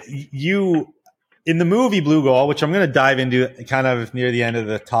 And you, in the movie Blue Gold, which I'm going to dive into kind of near the end of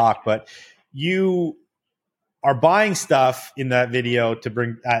the talk, but you are buying stuff in that video to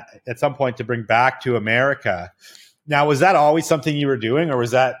bring at some point to bring back to America. Now, was that always something you were doing, or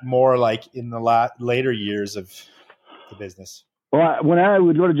was that more like in the later years of the business? Well, when I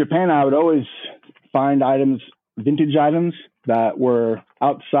would go to Japan, I would always find vintage items that were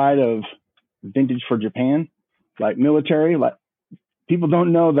outside of vintage for Japan, like military. Like people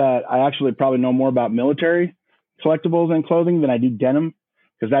don't know that I actually probably know more about military collectibles and clothing than I do denim,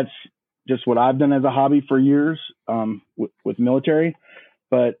 because that's just what I've done as a hobby for years with military.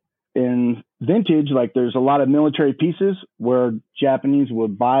 But in vintage, like there's a lot of military pieces where Japanese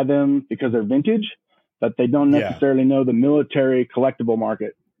would buy them because they're vintage, but they don't necessarily know the military collectible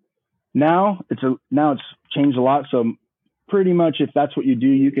market. Now it's changed a lot. So pretty much if that's what you do,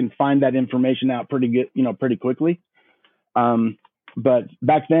 you can find that information out pretty quickly. But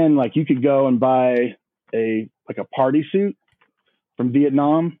back then, like you could go and buy a party suit from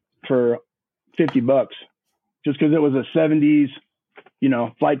Vietnam for $50 just because it was a 70s,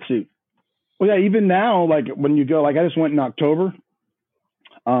 flight suit. Well, yeah, even now, like when you go, like I just went in October,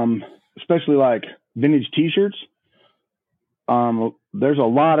 especially like vintage t-shirts. There's a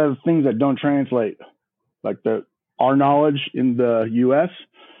lot of things that don't translate, like our knowledge in the US.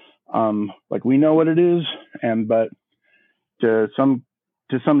 Like we know what it is, but to some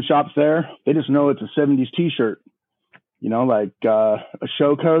shops there, they just know it's a 70s t-shirt, like a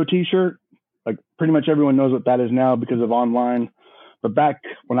Shoko t-shirt. Like pretty much everyone knows what that is now because of online. But back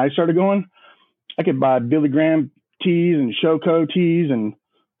when I started going, I could buy Billy Graham tees and Shoko tees and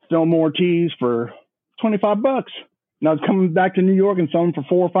Fillmore tees for $25. Now it's coming back to New York and selling for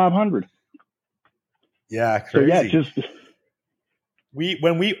 $400 or $500. Yeah, crazy. So yeah,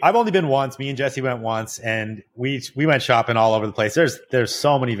 I've only been once. Me and Jesse went once, and we went shopping all over the place. There's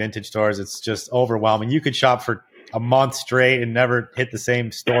so many vintage stores. It's just overwhelming. You could shop for a month straight and never hit the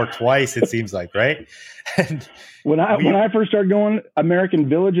same store twice. It seems like, right? And when I first started going American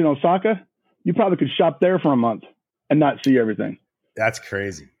Village in Osaka, you probably could shop there for a month and not see everything. That's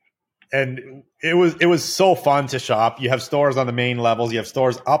crazy. And it was so fun to shop. You have stores on the main levels. You have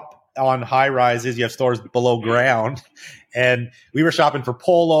stores up on high rises. You have stores below ground. And we were shopping for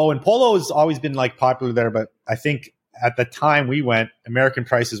Polo, and Polo has always been like popular there. But I think at the time we went, American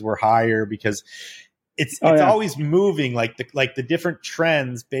prices were higher because it's always moving. Like the different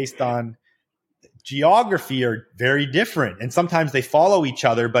trends based on geography are very different, and sometimes they follow each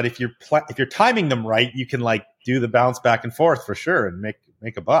other. But if you're timing them right, you can like do the bounce back and forth for sure and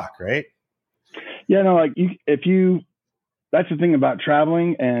make a buck, right? Yeah, no, like that's the thing about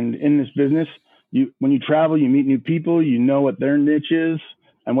traveling and in this business. When you travel, you meet new people, you know what their niche is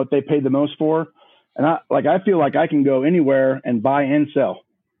and what they pay the most for. And I feel like I can go anywhere and buy and sell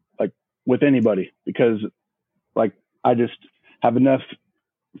like with anybody because like I just have enough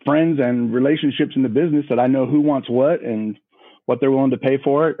friends and relationships in the business that I know who wants what and what they're willing to pay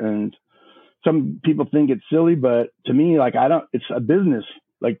for it. And some people think it's silly, but to me, like it's a business.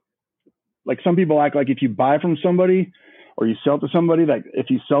 Like some people act like if you buy from somebody or you sell to somebody, like if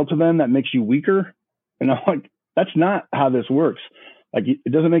you sell to them, that makes you weaker. And I'm like, that's not how this works. Like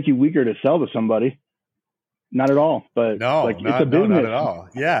it doesn't make you weaker to sell to somebody. Not at all. But it's a business. Not at all.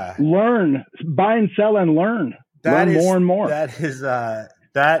 Yeah. Learn, buy and sell and learn. Learn more and more. That is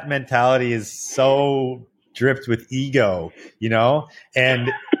that mentality is so dripped with ego, you know? And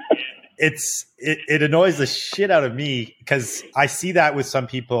it annoys the shit out of me because I see that with some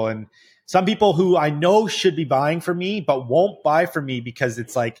people, and some people who I know should be buying from me, but won't buy from me because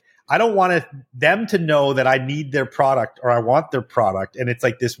it's like, I don't want them to know that I need their product or I want their product. And it's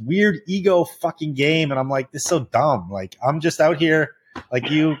like this weird ego fucking game. And I'm like, this is so dumb. Like, I'm just out here like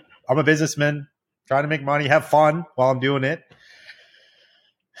you. I'm a businessman trying to make money, have fun while I'm doing it.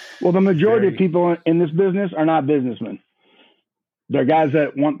 Well, the majority of people in this business are not businessmen. They're guys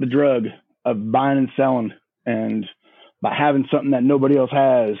that want the drug of buying and selling and by having something that nobody else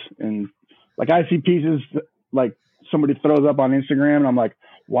has. And like I see pieces like somebody throws up on Instagram and I'm like,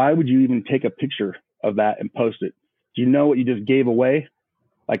 why would you even take a picture of that and post it? Do you know what you just gave away?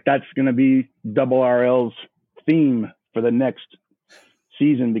 Like that's going to be Double RL's theme for the next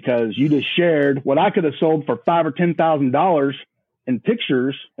season because you just shared what I could have sold for $5,000 or $10,000 in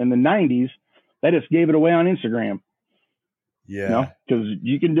pictures in the 90s. They just gave it away on Instagram. Yeah. Because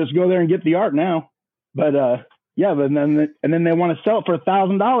you can just go there and get the art now. But then they want to sell it for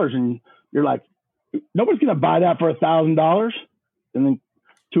 $1,000 and you're like, nobody's going to buy that for $1,000. And then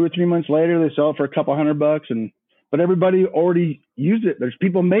 2 or 3 months later, they sell it for a couple $100 but everybody already used it. There's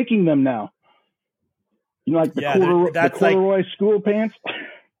people making them now. You know, like the corduroy school pants.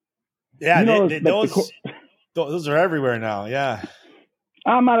 Yeah. Those are everywhere now. Yeah.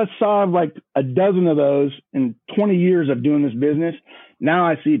 I might have saw like a dozen of those in 20 years of doing this business. Now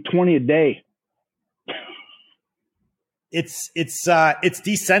I see 20 a day. It's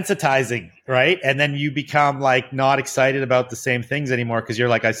desensitizing, right? And then you become like not excited about the same things anymore because you're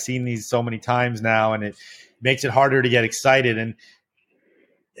like, I've seen these so many times now, and it makes it harder to get excited. And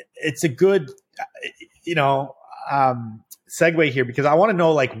it's a good, segue here because I want to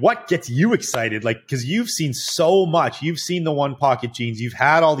know like what gets you excited, like because you've seen so much. You've seen the one pocket jeans. You've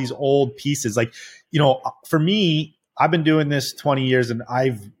had all these old pieces. Like, for me, I've been doing this 20 years, and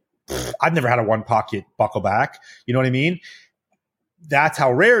I've never had a one pocket buckle back. You know what I mean? That's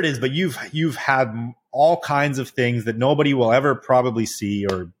how rare it is. But you've had all kinds of things that nobody will ever probably see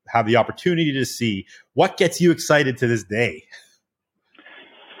or have the opportunity to see. What gets you excited to this day?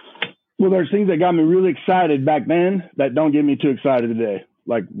 Well, there's things that got me really excited back then that don't get me too excited today,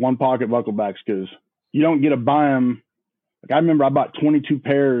 like one pocket buckle backs, because you don't get to buy them. Like I remember I bought 22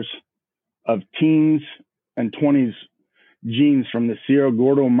 pairs of teens and 20s jeans from the Cerro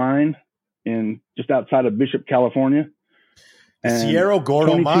Gordo mine in just outside of Bishop, California. The Cerro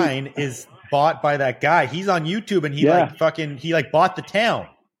Gordo mine is bought by that guy. He's on YouTube and he bought the town.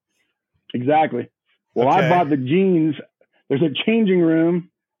 Exactly. Well, okay. I bought the jeans. There's a changing room.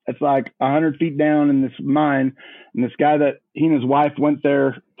 It's like 100 feet down in this mine. And this guy that he and his wife went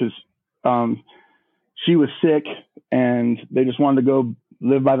there because she was sick and they just wanted to go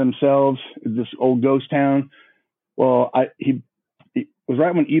live by themselves. This old ghost town. Well, it was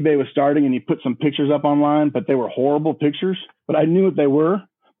right when eBay was starting and he put some pictures up online, but they were horrible pictures. But I knew what they were.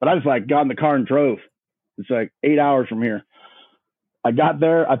 But I just got in the car and drove. It's like 8 hours from here. I got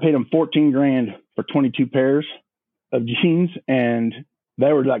there. I paid him $14,000 for 22 pairs. of jeans, and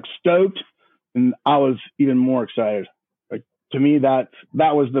they were like stoked, and I was even more excited. Like, to me, that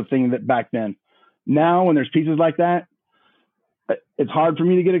was the thing that back then. Now, when there's pieces like that, it's hard for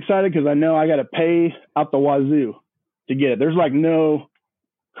me to get excited because I know I got to pay out the wazoo to get it. There's like no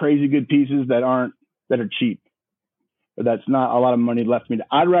crazy good pieces that are cheap, or that's not a lot of money left me.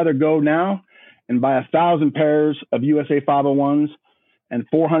 I'd rather go now and buy 1,000 pairs of USA 501s and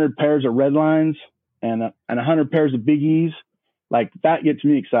 400 pairs of red lines and 100 pairs of Big E's. Like, that gets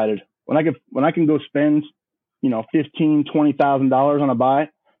me excited. When I can go spend, $15,000-$20,000 on a buy,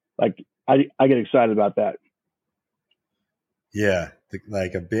 like I get excited about that. Yeah,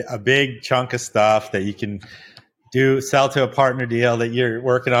 like a big chunk of stuff that you can sell to a partner deal that you're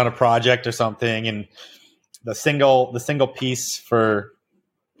working on a project or something, and the single piece for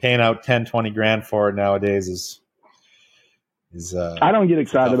paying out 10, 20 grand for it nowadays is I don't get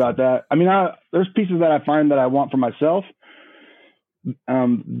excited about that. I mean, there's pieces that I find that I want for myself.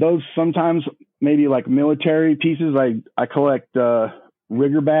 Those sometimes maybe like military pieces. I collect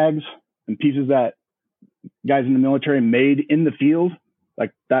rigger bags and pieces that guys in the military made in the field,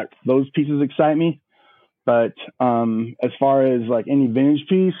 like that. Those pieces excite me. But as far as like any vintage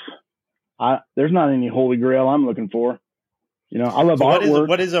piece, there's not any holy grail I'm looking for. I love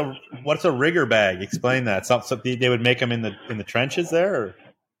artwork. What's a rigger bag? Explain that. Something they would make them in the trenches there. Or?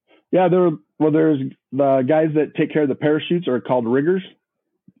 Yeah, there's the guys that take care of the parachutes are called riggers,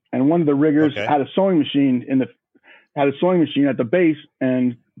 and one of the riggers had a sewing machine at the base,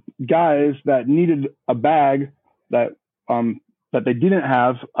 and guys that needed a bag that they didn't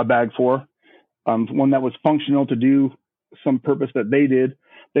have a bag for, one that was functional to do some purpose that they did,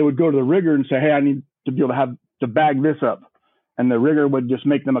 they would go to the rigger and say, "Hey, I need to be able to bag this up," and the rigger would just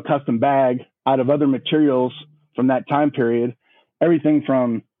make them a custom bag out of other materials from that time period, everything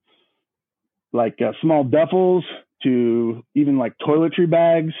from like small duffels to even like toiletry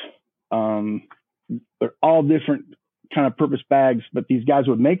bags. They're all different kind of purpose bags, but these guys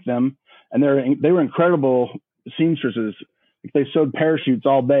would make them, and they were incredible seamstresses. They sewed parachutes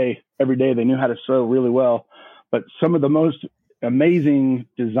all day, every day. They knew how to sew really well. But some of the most amazing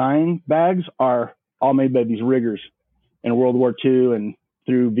design bags are all made by these riggers in World War II and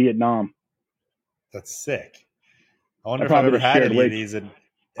through Vietnam. That's sick. I wonder if I've ever had any of these.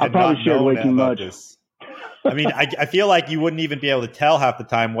 I probably shared way too much. This. I mean, I feel like you wouldn't even be able to tell half the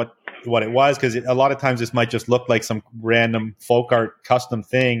time what it was, because a lot of times this might just look like some random folk art custom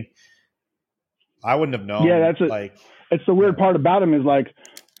thing. I wouldn't have known. Yeah, it's the weird part about them is like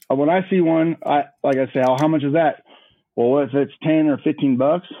when I see one, I say, "Oh, how much is that?" Well, if it's $10 or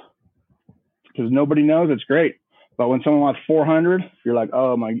 $15, because nobody knows, it's great. But when someone wants 400, you're like,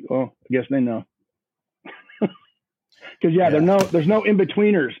 "Oh I guess they know." Because there's no in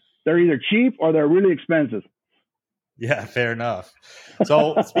betweeners. They're either cheap or they're really expensive. Yeah, fair enough.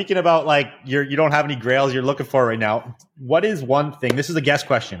 So speaking about like you don't have any grails you're looking for right now, what is one thing? This is a guest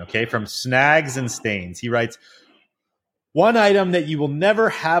question, okay, from Snags and Stains. He writes, one item that you will never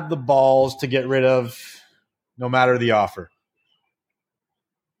have the balls to get rid of, no matter the offer.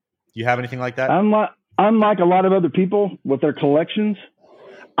 Do you have anything like that? Unlike a lot of other people with their collections,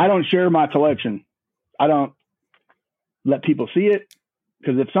 I don't share my collection. I don't let people see it,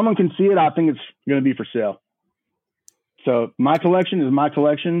 because if someone can see it, I think it's going to be for sale. So my collection is my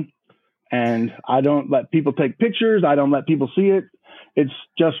collection, and I don't let people take pictures. I don't let people see it. It's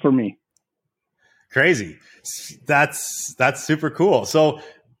just for me. Crazy. That's super cool. So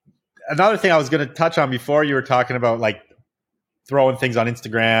another thing I was going to touch on before, you were talking about like throwing things on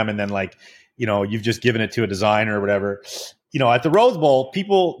Instagram, and then like, you've just given it to a designer or whatever. At the Rose Bowl,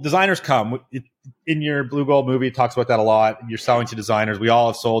 designers come. In your Blue Gold movie, it talks about that a lot. You're selling to designers. We all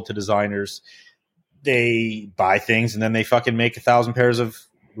have sold to designers. They buy things and then they fucking make 1,000 pairs of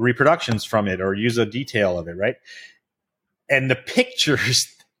reproductions from it or use a detail of it, right? And the pictures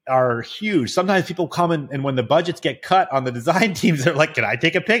are huge. Sometimes people come and when the budgets get cut on the design teams, they're like, "Can I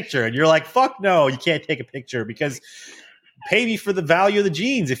take a picture?" And you're like, "Fuck no, you can't take a picture, because pay me for the value of the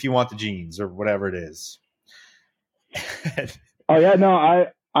jeans if you want the jeans," or whatever it is. Oh yeah, no,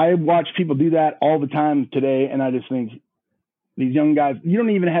 I watch people do that all the time today, and I just think, these young guys, you don't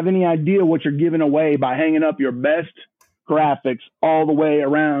even have any idea what you're giving away by hanging up your best graphics all the way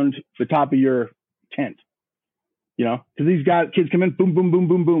around the top of your tent. Because these kids come in, boom, boom, boom,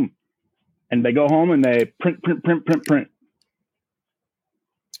 boom, boom, and they go home and they print.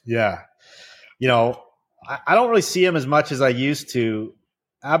 Yeah. I don't really see them as much as I used to.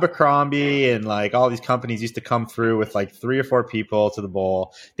 Abercrombie and like all these companies used to come through with like 3 or 4 people to the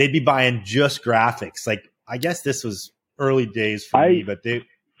bowl. They'd be buying just graphics. Like, I guess this was early days for me, but go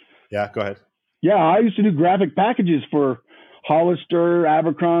ahead. Yeah, I used to do graphic packages for Hollister,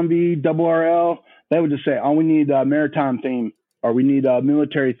 Abercrombie, Double RL. They would just say, "Oh, we need a maritime theme, or we need a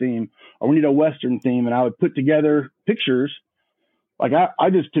military theme, or we need a Western theme," and I would put together pictures. Like I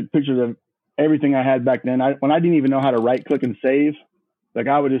just took pictures of everything I had back then. When I didn't even know how to right click and save, like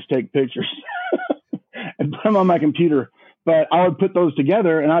I would just take pictures and put them on my computer. But I would put those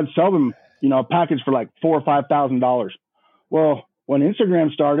together and I'd sell them, a package for like $4,000 or $5,000. Well, when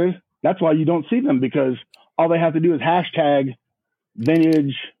Instagram started, that's why you don't see them, because all they have to do is hashtag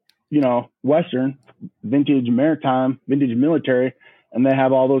vintage, Western, vintage maritime, vintage military, and they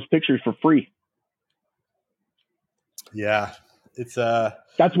have all those pictures for free. Yeah, that's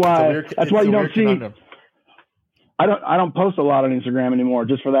why you don't see. Conundrum. I don't post a lot on Instagram anymore,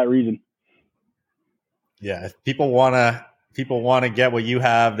 just for that reason. Yeah, if people want to get what you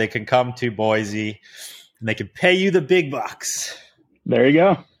have, they can come to Boise and they can pay you the big bucks. There you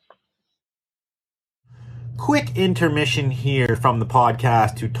go. Quick intermission here from the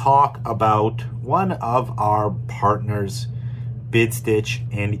podcast to talk about one of our partners, BidStitch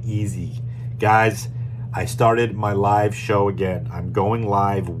and Easy. Guys, I started my live show again. I'm going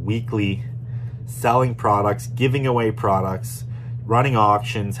live weekly, selling products, giving away products, running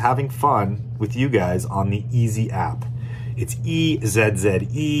auctions, having fun with you guys on the Easy app. It's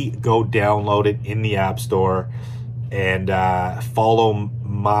EZZE. Go download it in the App Store and follow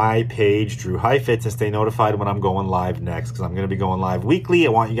my page, Drew Heifetz, and stay notified when I'm going live next, because I'm going to be going live weekly. I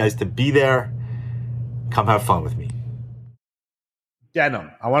want you guys to be there. Come have fun with me.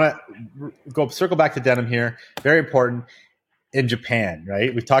 Denim. I want to circle back to denim here. Very important in Japan,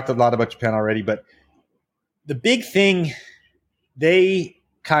 right? We've talked a lot about Japan already, but the big thing, they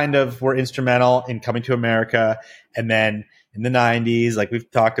kind of were instrumental in coming to America, and then in the 90s, like we've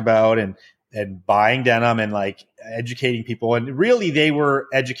talked about, and buying denim and like educating people. And really they were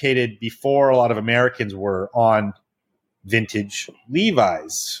educated before a lot of Americans were on vintage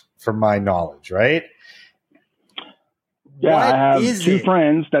Levi's, from my knowledge, right? Yeah, I have two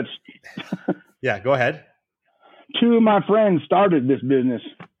friends that's yeah, go ahead. Two of my friends started this business,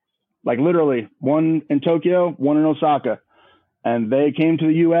 like literally, one in Tokyo, one in Osaka. And they came to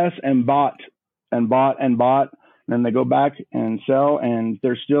the U.S. and bought and bought and bought. And then they go back and sell, and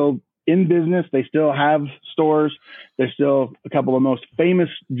they're still in business. They still have stores. They're still a couple of the most famous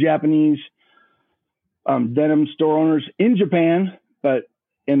Japanese denim store owners in Japan. But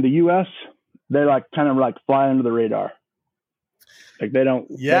in the U.S., they kind of fly under the radar. Like they don't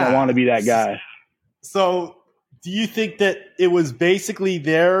want to be that guy. So do you think that it was basically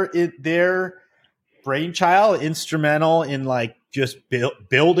their brainchild, instrumental in just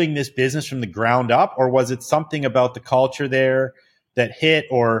building this business from the ground up, or was it something about the culture there that hit?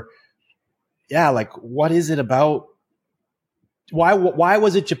 Or what is it about? Why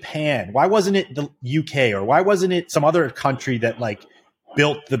was it Japan? Why wasn't it the UK, or why wasn't it some other country that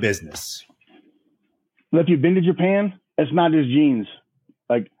built the business? Well, if you've been to Japan, it's not just jeans.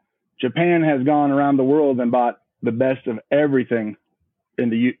 Japan has gone around the world and bought the best of everything in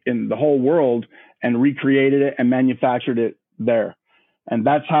the whole world and recreated it and manufactured it there. And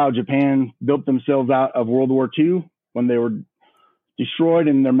that's how Japan built themselves out of World War II, when they were destroyed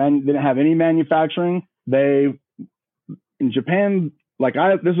and they didn't have any manufacturing. In Japan,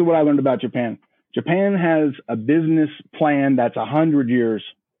 this is what I learned about Japan. Japan has a business plan that's 100 years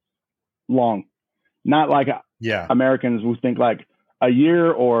long, not like Americans who think a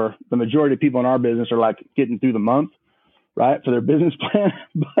year, or the majority of people in our business are getting through the month, right, for their business plan.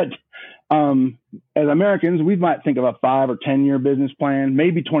 But as Americans, we might think of a 5 or 10 year business plan,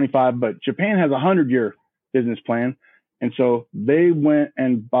 maybe 25, but Japan has a 100-year business plan. And so they went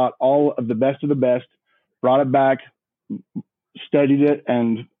and bought all of the best, brought it back, studied it,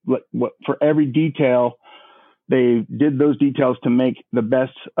 and for every detail, they did those details to make the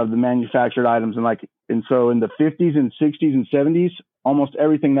best of the manufactured items. And so in the 50s and 60s and 70s, almost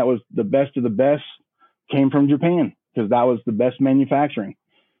everything that was the best of the best came from Japan, because that was the best manufacturing,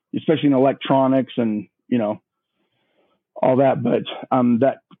 especially in electronics and, all that. But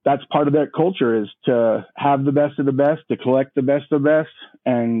that's part of their culture, is to have the best of the best, to collect the best of the best.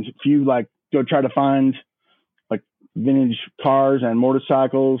 And if you go try to find vintage cars and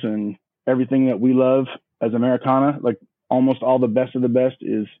motorcycles and everything that we love as Americana, almost all the best of the best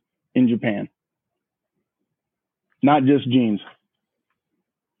is in Japan, not just jeans.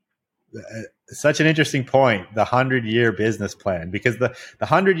 Such an interesting point, the 100-year business plan, because the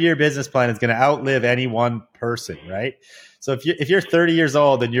 100-year business plan is going to outlive any one person, right? So if you're 30 years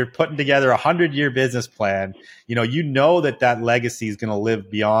old and you're putting together a 100-year business plan, that legacy is going to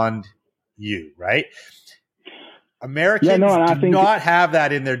live beyond you, right? Americans and I do think not have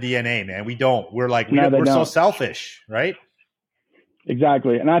that in their DNA, man. We don't. We're like, No, they we're so don't. selfish, right?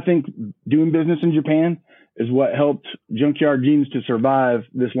 Exactly. And I think doing business in Japan is what helped Junkyard Jeans to survive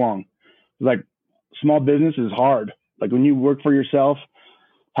this long. Like, small business is hard. Like, when you work for yourself,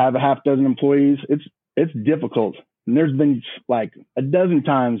 have a half dozen employees, it's difficult. And there's been like a dozen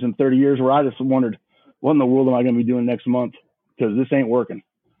times in 30 years where I just wondered, what in the world am I going to be doing next month? Because this ain't working,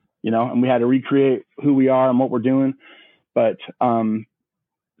 and we had to recreate who we are and what we're doing. But to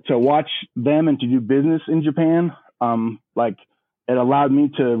watch them and to do business in Japan, like, it allowed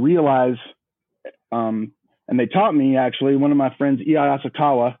me to realize, and they taught me, actually, one of my friends, Ei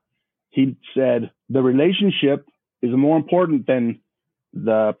Asakawa, he said, the relationship is more important than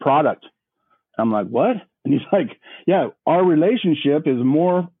the product. I'm like, what? And he's like, yeah, our relationship has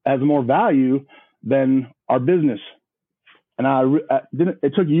more value than our business. And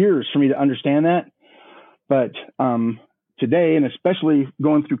it took years for me to understand that. But today, and especially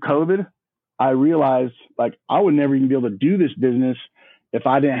going through COVID, I realized, like, I would never even be able to do this business if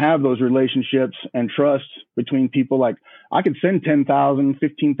I didn't have those relationships and trust between people. Like, I could send $10,000,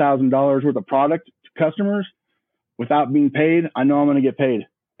 $15,000 worth of product to customers without being paid. I know I'm going to get paid,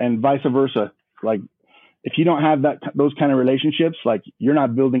 and vice versa. Like, if you don't have those kind of relationships, like, you're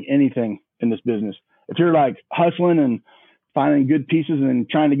not building anything in this business. If you're like hustling and finding good pieces and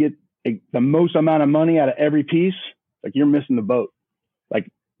trying to get the most amount of money out of every piece, like, you're missing the boat.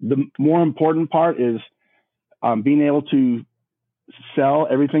 Like, the more important part is being able to sell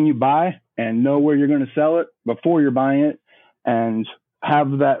everything you buy and know where you're going to sell it before you're buying it, and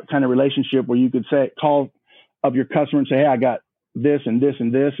have that kind of relationship where you could call up your customer and say, hey, I got this and this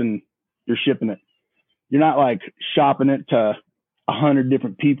and this, and you're shipping it. You're not like shopping it to 100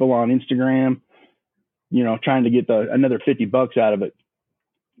 different people on Instagram, trying to get another $50 out of it.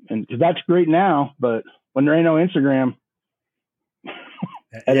 And because that's great now, but when there ain't no Instagram,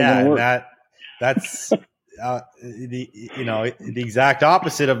 that's the exact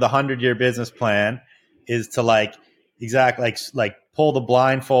opposite of the 100-year business plan is to like pull the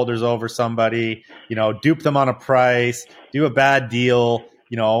blindfolders over somebody, dupe them on a price, do a bad deal,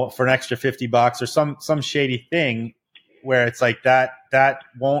 for an extra $50 or some shady thing where it's like that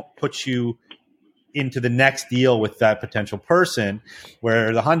won't put you into the next deal with that potential person.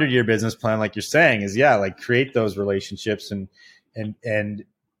 Where the 100-year business plan, like you're saying, is like create those relationships and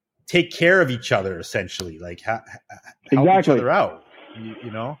take care of each other, essentially, like help each other out.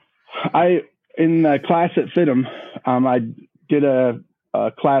 In the class at FITM, I did a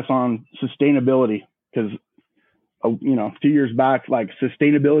class on sustainability because, a few years back, like,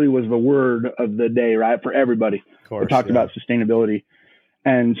 sustainability was the word of the day, right? For everybody. Of course, we talked about sustainability,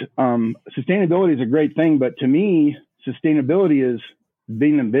 and sustainability is a great thing. But to me, sustainability is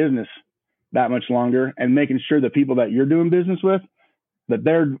being in business that much longer and making sure the people that you're doing business with, that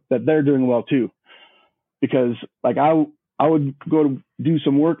they're doing well too. Because, like, I would go to do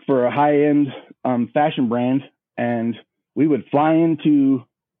some work for a high-end fashion brand, and we would fly into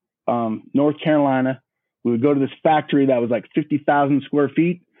North Carolina. We would go to this factory that was like 50,000 square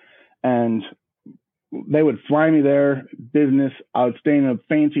feet, and they would fly me there, business. I would stay in a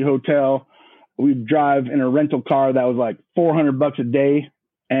fancy hotel. We'd drive in a rental car that was like $400 a day,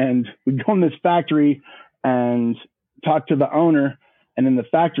 and we'd go in this factory and talk to the owner. And in the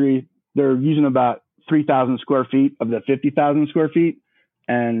factory, they're using about 3,000 square feet of the 50,000 square feet.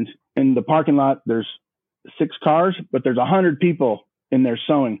 And in the parking lot, there's 6 cars, but there's 100 people in there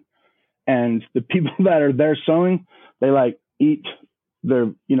sewing. And the people that are there sewing, they like eat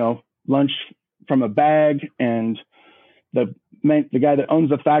their, lunch from a bag. And the guy that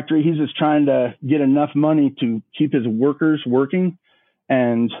owns the factory, he's just trying to get enough money to keep his workers working.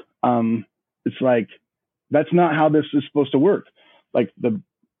 And it's like, that's not how this is supposed to work. Like,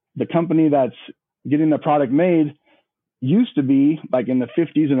 the company that's getting the product made used to be, like, in the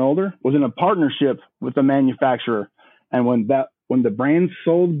 50s and older, was in a partnership with the manufacturer. And when the brand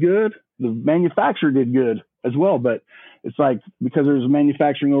sold good, the manufacturer did good as well. But it's like, because there's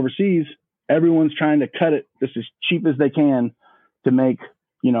manufacturing overseas, everyone's trying to cut it just as cheap as they can to make,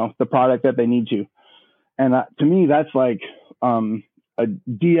 the product that they need to. And to me, that's like a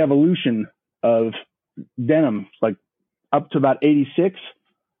de-evolution of denim. Like, up to about 86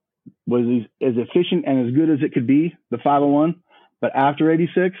 was as efficient and as good as it could be, the 501. But after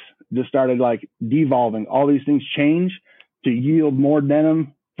 86, just started like devolving. All these things change to yield more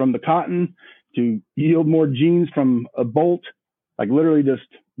denim from the cotton, to yield more jeans from a bolt. Like, literally just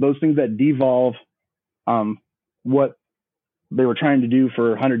those things that devolve what they were trying to do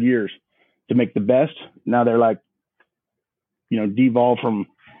for 100 years to make the best. Now they're like, devolve from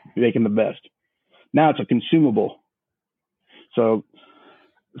making the best. Now it's a consumable. So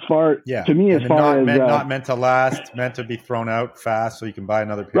to me, as far as not meant to last, meant to be thrown out fast so you can buy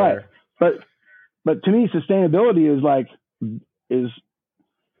another pair. Right. But to me, sustainability is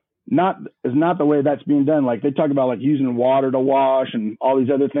not the way that's being done. Like they talk about like using water to wash and all these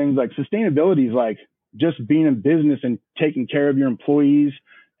other things. Like sustainability is like just being in business and taking care of your employees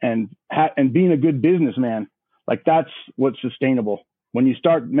and being a good businessman. Like that's what's sustainable. When you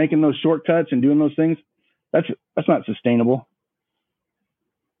start making those shortcuts and doing those things, that's not sustainable.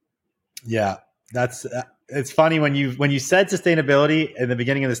 Yeah, it's funny when you said sustainability in the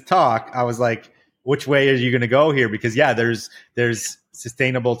beginning of this talk, I was like, which way are you going to go here? Because there's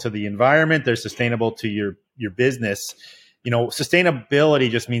sustainable to the environment, there's sustainable to your business. You know, sustainability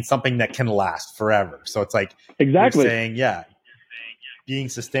just means something that can last forever. So it's like exactly you're saying, being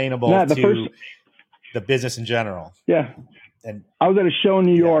sustainable to the business in general. Yeah. And I was at a show in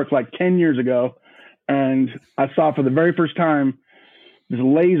New York like 10 years ago, and I saw for the very first time this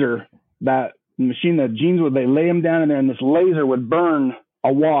laser, that machine, that jeans they lay them down in there, and this laser would burn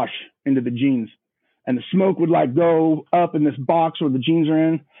a wash into the jeans, and the smoke would like go up in this box where the jeans are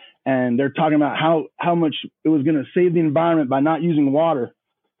in. And they're talking about how much it was going to save the environment by not using water.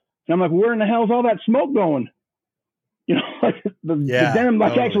 And I'm like, where in the hell is all that smoke going? You know, like the denim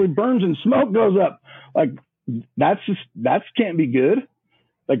like actually burns and smoke goes up. Like that can't be good.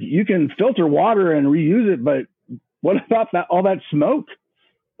 Like you can filter water and reuse it, but what about all that smoke?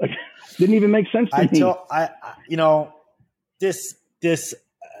 Like didn't even make sense to me. This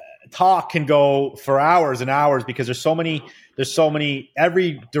talk can go for hours and hours because there's so many,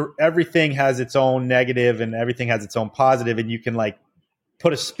 everything has its own negative and everything has its own positive, and you can like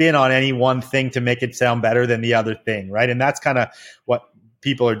put a spin on any one thing to make it sound better than the other thing. Right. And that's kind of what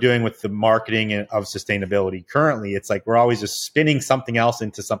people are doing with the marketing of sustainability currently. It's like, we're always just spinning something else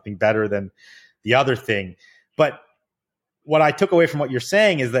into something better than the other thing. But what I took away from what you're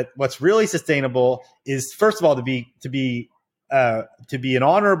saying is that what's really sustainable is, first of all, to be an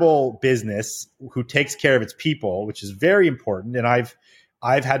honorable business who takes care of its people, which is very important. And I've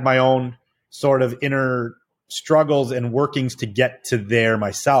had my own sort of inner struggles and workings to get to there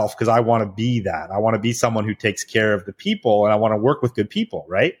myself, because I want to be that. I want to be someone who takes care of the people, and I want to work with good people,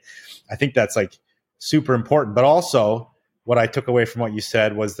 right? I think that's like super important. But also what I took away from what you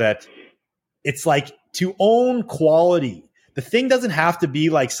said was that it's like to own quality. The thing doesn't have to be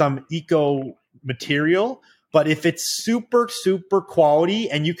like some eco material, but if it's super, super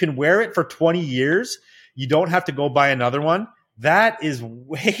quality and you can wear it for 20 years, you don't have to go buy another one. That is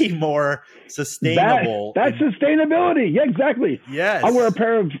way more sustainable. That's sustainability. Yeah, exactly. Yes. I wear a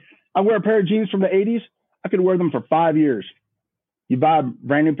pair of jeans from the 80s. I could wear them for 5 years. You buy a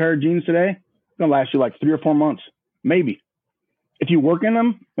brand new pair of jeans today, it's going to last you like 3 or 4 months, maybe. If you work in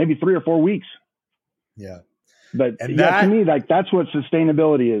them, maybe 3 or 4 weeks. Yeah. But to me, like that's what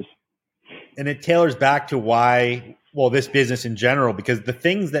sustainability is. And it tailors back to why, this business in general, because the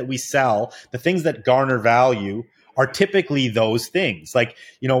things that we sell, the things that garner value are typically those things. Like,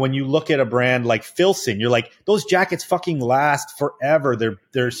 you know, when you look at a brand like Filson, you're like, those jackets fucking last forever.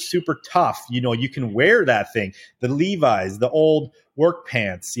 They're super tough. You know, you can wear that thing. The Levi's, the old work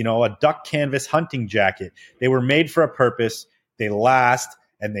pants, you know, a duck canvas hunting jacket. They were made for a purpose. They last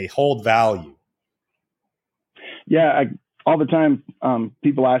and they hold value. Yeah, all the time,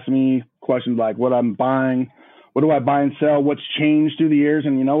 people ask me questions like what I'm buying, what do I buy and sell, what's changed through the years.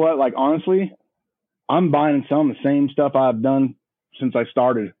 And you know what? Like, honestly, I'm buying and selling the same stuff I've done since I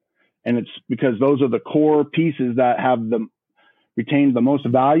started. And it's because those are the core pieces that have retained the most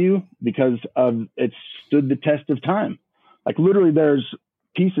value because of it's stood the test of time. Like literally there's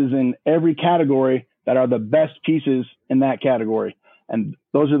pieces in every category that are the best pieces in that category. And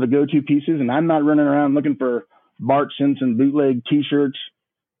those are the go-to pieces. And I'm not running around looking for Bart Simpson bootleg t-shirts,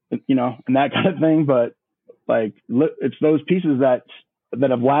 you know, and that kind of thing. But like, it's those pieces that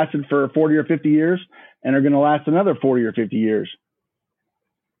have lasted for 40 or 50 years and are going to last another 40 or 50 years.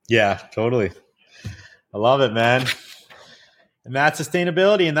 Yeah, totally. I love it, man. And that's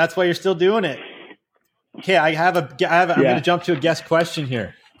sustainability, and that's why you're still doing it. Okay, I'm going to jump to a guest question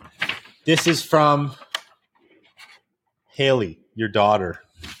here. This is from Haley, your daughter.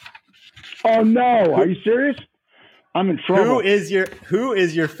 Oh no, are you serious? I'm in trouble. Who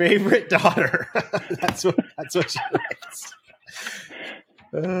is your favorite daughter? that's what she writes.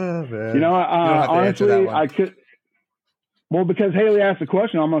 Oh, man. You know, honestly, I could. Well, because Haley asked the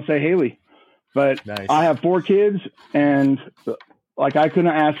question, I'm going to say Haley. But nice. I have 4 kids, and like I couldn't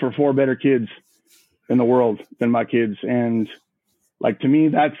ask for 4 better kids in the world than my kids. And like to me,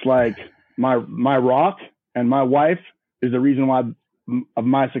 that's like my rock, and my wife is the reason why of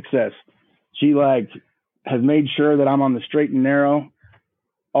my success. She like has made sure that I'm on the straight and narrow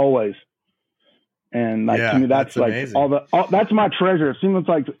always. And like to me, that's like amazing. That's my treasure. It seems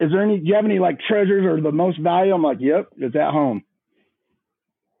like, do you have any like treasures or the most value? I'm like, yep, it's at home.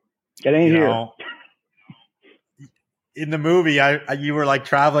 It ain't here. In the movie, you were like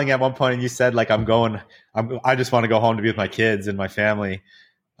traveling at one point, and you said like, I just want to go home to be with my kids and my family.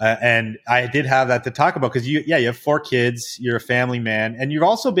 And I did have that to talk about because you have 4 kids, you're a family man, and you've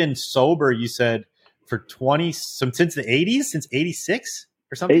also been sober. You said for since the 80s, since 86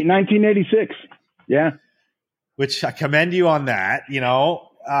 or something. 1986. Yeah. Which I commend you on that,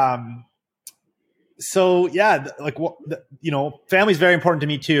 So yeah, like, family is very important to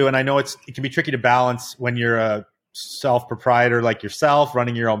me too. And I know it can be tricky to balance when you're a self proprietor like yourself,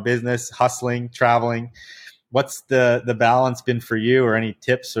 running your own business, hustling, traveling. What's the balance been for you, or any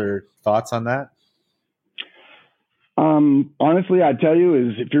tips or thoughts on that? Honestly, I'd tell you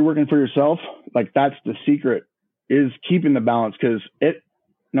is if you're working for yourself, like that's the secret, is keeping the balance, because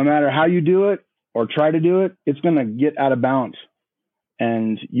no matter how you do it or try to do it, it's going to get out of balance.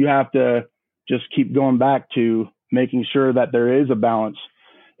 And you have to just keep going back to making sure that there is a balance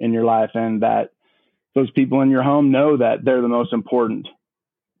in your life, and that those people in your home know that they're the most important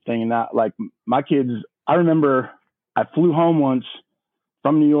thing. And that, like my kids, I remember I flew home once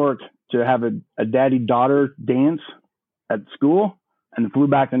from New York to have a daddy-daughter dance at school, and flew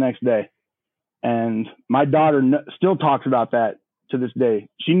back the next day. And my daughter still talks about that to this day.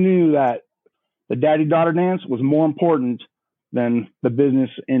 She knew that the daddy-daughter dance was more important than the business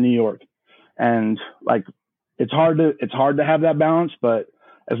in New York. And like, it's hard to have that balance, but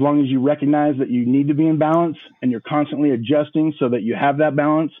as long as you recognize that you need to be in balance and you're constantly adjusting so that you have that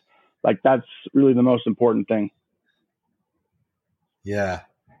balance, like that's really the most important thing. Yeah,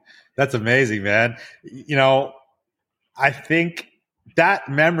 that's amazing, man. I think that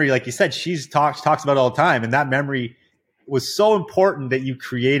memory, like you said, she talks about it all the time. And that memory was so important that you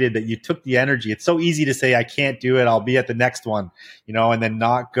created, that you took the energy. It's so easy to say, I can't do it, I'll be at the next one, and then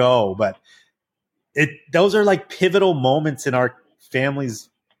not go. But those are like pivotal moments in our family's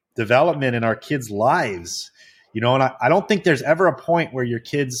development, in our kids' lives, and I don't think there's ever a point where your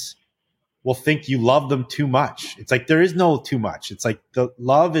kids will think you love them too much. It's like, there is no too much. It's like the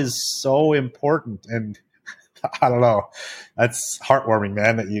love is so important. And I don't know, that's heartwarming,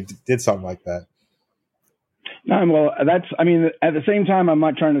 man, that you did something like that. No, well, at the same time, I'm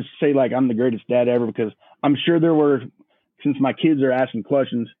not trying to say like I'm the greatest dad ever, because I'm sure there were, since my kids are asking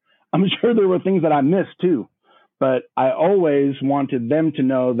questions, I'm sure there were things that I missed too. But I always wanted them to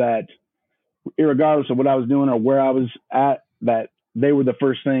know that irregardless of what I was doing or where I was at, that they were the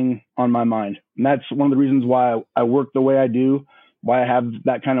first thing on my mind. And that's one of the reasons why I work the way I do, why I have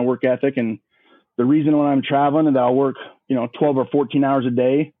that kind of work ethic. And the reason when I'm traveling and that I'll work, 12 or 14 hours a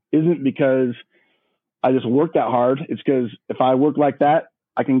day isn't because I just work that hard. It's because if I work like that,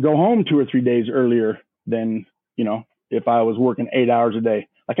 I can go home 2 or 3 days earlier than, if I was working 8 hours a day.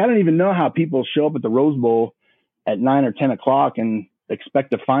 Like, I don't even know how people show up at the Rose Bowl at 9 or 10 o'clock and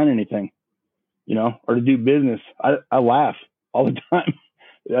expect to find anything, or to do business. I laugh all the time.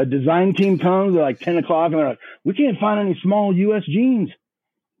 A design team comes at like 10 o'clock and they're like, we can't find any small US jeans.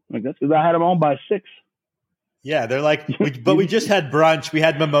 Like, that's because I had them all by 6. Yeah, they're like, but we just had brunch. We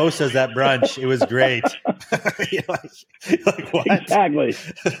had mimosas at brunch. It was great. like what? Exactly.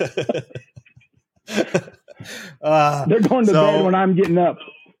 They're going to bed when I'm getting up.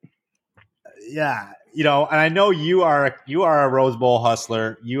 Yeah, and I know you are a Rose Bowl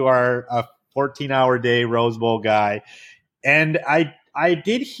hustler. You are a 14-hour day Rose Bowl guy, and I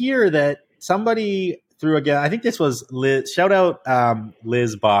did hear that somebody threw again. I think this was Liz. Shout out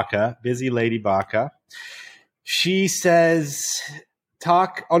Liz Baca, Busy Lady Baca. She says,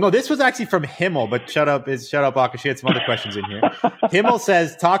 Oh no, this was actually from Himmel, but shout out Baca. She had some other questions in here. Himmel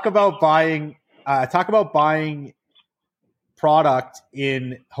says, talk about buying product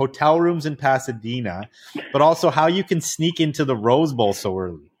in hotel rooms in Pasadena, but also how you can sneak into the Rose Bowl so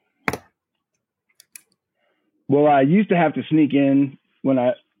early. Well, I used to have to sneak in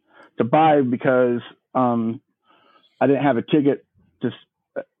to buy because I didn't have a ticket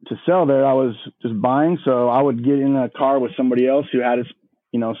to sell there. I was just buying, so I would get in a car with somebody else who had a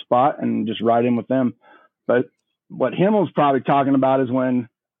spot and just ride in with them. But what Himmel's probably talking about is when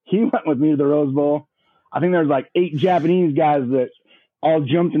he went with me to the Rose Bowl. I think there was like 8 Japanese guys that all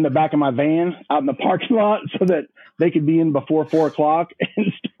jumped in the back of my van out in the parking lot so that they could be in before 4 o'clock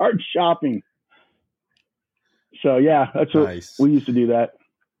and start shopping. So yeah, that's what Nice. We used to do that.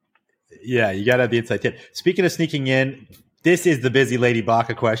 Yeah, you got to have the inside tip. Speaking of sneaking in, this is the Busy Lady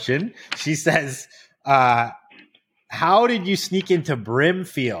Baca question. She says, how did you sneak into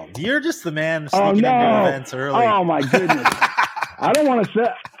Brimfield? You're just the man Oh sneaking no! into events early. Oh my goodness! I don't want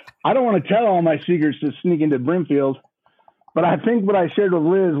to tell all my secrets to sneak into Brimfield, but I think what I shared with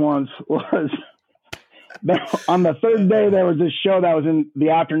Liz once was that on the third day there was this show that was in the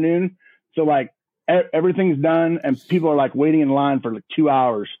afternoon. So like everything's done and people are like waiting in line for like 2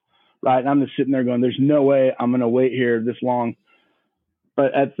 hours, right? And I'm just sitting there going, "There's no way I'm gonna wait here this long."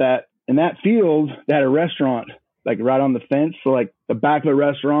 But in that field, they had a restaurant like right on the fence. So like the back of the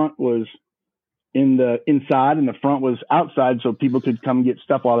restaurant was in the inside and the front was outside, so people could come get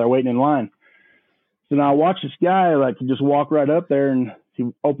stuff while they're waiting in line. So now I watched this guy like just walk right up there, and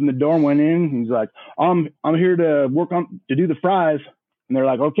he opened the door and went in. He's like, I'm here to do the fries. And they're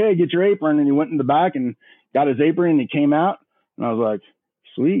like, "Okay, get your apron." And he went in the back and got his apron and he came out. And I was like,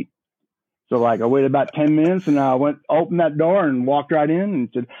 sweet. So like I waited about 10 minutes and I opened that door and walked right in and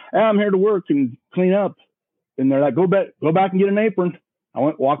said, "Hey, I'm here to work and clean up." And they're like, go back and get an apron." I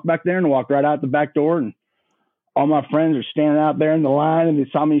walked back there and walked right out the back door, and all my friends are standing out there in the line and they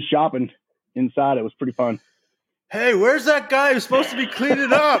saw me shopping inside. It was pretty fun. "Hey, where's that guy who's supposed to be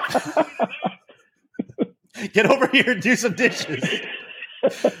cleaning up? Get over here and do some dishes."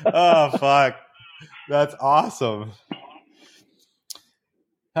 Oh, fuck. That's awesome.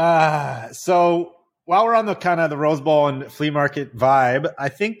 So while we're on the kind of the Rose Bowl and flea market vibe, I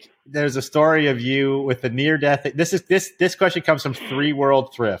think there's a story of you with a near-death. This question comes from Three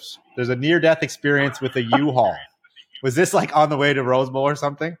World Thrifts. There's a near-death experience with a U-Haul. Was this like on the way to Rose Bowl or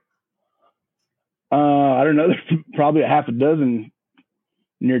something? I don't know. There's probably a half a dozen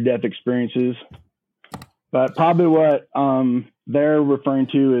near-death experiences, but probably what they're referring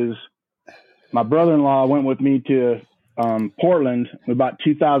to is my brother-in-law went with me to Portland with about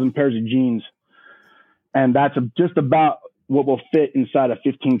 2,000 pairs of jeans, and that's just about what will fit inside a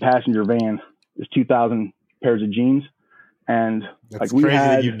 15-passenger van is 2,000 pairs of jeans. And that's like crazy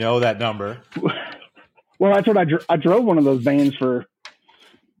that you know that number. Well, that's what I drove one of those vans for,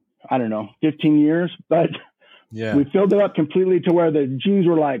 I don't know, 15 years, but yeah, we filled it up completely to where the jeans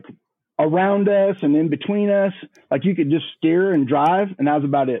were like around us and in between us. Like you could just steer and drive, and that was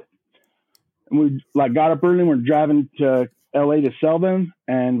about it. And we like got up early and we're driving to LA to sell them.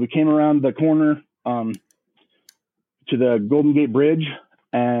 And we came around the corner to the Golden Gate Bridge,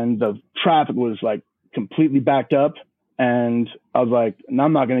 and the traffic was like completely backed up. And I was like, "No,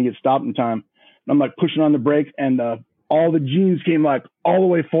 I'm not going to get stopped in time." And I'm like pushing on the brakes, and all the jeans came like all the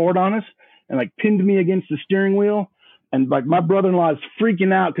way forward on us and like pinned me against the steering wheel. And like my brother-in-law is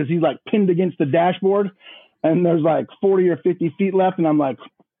freaking out because he's like pinned against the dashboard, and there's like 40 or 50 feet left. And I'm like,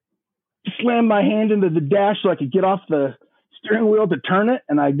 slammed my hand into the dash so I could get off the steering wheel to turn it.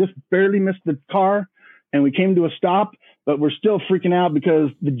 And I just barely missed the car, and we came to a stop, but we're still freaking out because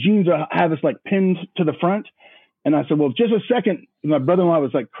the jeans have us like pinned to the front. And I said, "Well, just a second." And my brother-in-law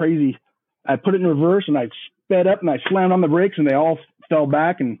was like crazy. I put it in reverse and I sped up and I slammed on the brakes, and they all fell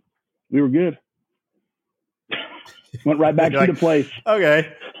back, and we were good. Went right back to the place. Okay,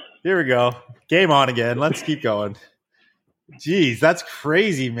 here we go. Game on again. Let's keep going. Jeez, that's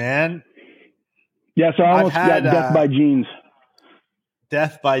crazy, man. Yeah, so I almost got death by jeans.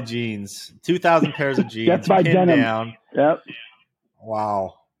 Death by jeans. 2,000 pairs of jeans. Death by denim. Down. Yep.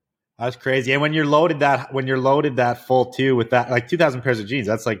 Wow. That's crazy. And when you're loaded that full too with that, like 2,000 pairs of jeans,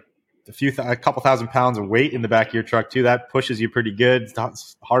 that's like a couple thousand pounds of weight in the back of your truck too. That pushes you pretty good.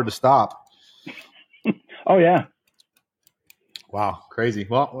 It's hard to stop. Oh yeah. Wow. Crazy.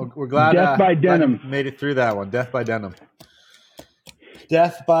 Well, we're glad. Death by denim. Glad you made it through that one. Death by denim.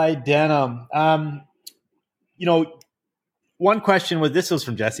 Death by denim. One question this was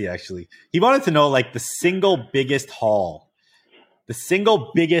from Jesse, actually. He wanted to know like the single biggest haul, the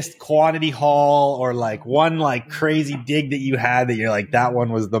single biggest quantity haul, or like one like crazy dig that you had that you're like, that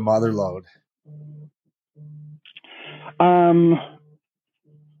one was the mother load.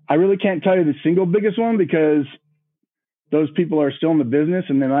 I really can't tell you the single biggest one because those people are still in the business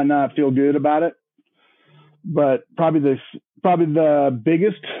and they might not feel good about it. But probably the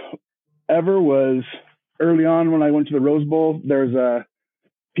biggest ever was early on when I went to the Rose Bowl. There's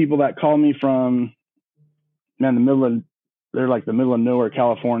people that call me from the middle of nowhere,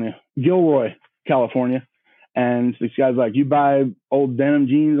 California, Gilroy, California. And this guy's like, "You buy old denim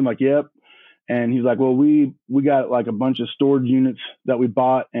jeans?" I'm like, "Yep." And he's like, "Well, we got like a bunch of storage units that we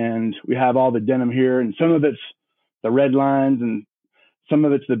bought, and we have all the denim here, and some of it's the red lines and some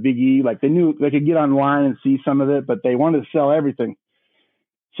of it's the Big E." Like they knew they could get online and see some of it, but they wanted to sell everything.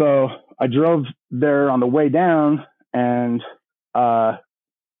 So I drove there on the way down, and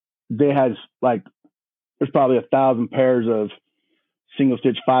they had like, there's probably 1,000 pairs of single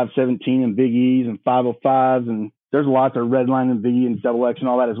stitch 517 and Big E's and 505s and there's lots of red line and V and double X and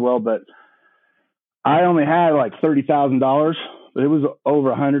all that as well. But I only had like $30,000, but it was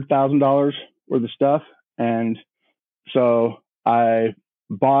over $100,000 worth of stuff. And so I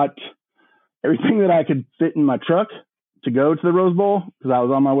bought everything that I could fit in my truck to go to the Rose Bowl because I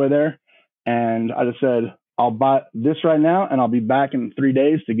was on my way there. And I just said, I'll buy this right now and I'll be back in 3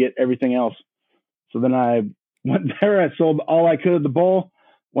 days to get everything else. So then I went there, I sold all I could at the bowl,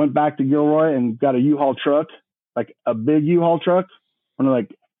 went back to Gilroy and got a U-Haul truck, like a big U-Haul truck, like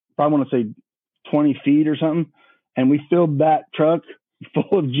probably want to say 20 feet or something. And we filled that truck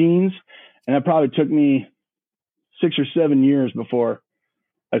full of jeans. And that probably took me 6 or 7 years before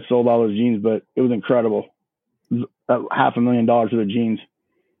I sold all those jeans, but it was incredible. It was $500,000 worth of jeans.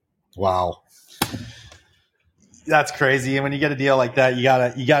 Wow. That's crazy. And when you get a deal like that, you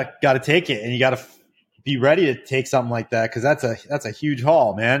gotta take it, and you gotta be ready to take something like that, because that's a huge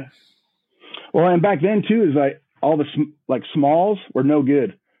haul, man. Well, and back then too is like all the like smalls were no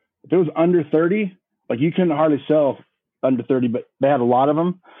good. If it was under 30, like you couldn't hardly sell under 30, but they had a lot of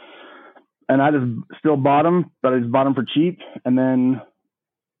them, and I just still bought them, but I just bought them for cheap. And then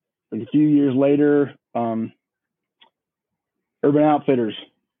like a few years later, Urban Outfitters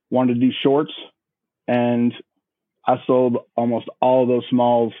wanted to do shorts, and I sold almost all of those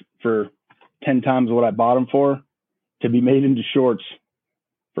smalls for 10 times what I bought them for to be made into shorts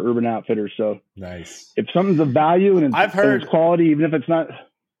for Urban Outfitters. So nice. If something's of value and it's quality, even if it's not.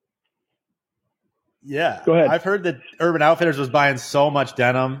 Yeah. Go ahead. I've heard that Urban Outfitters was buying so much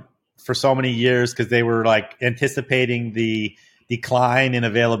denim for so many years because they were like anticipating the decline in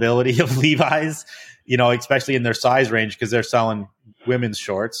availability of Levi's, especially in their size range, because they're selling women's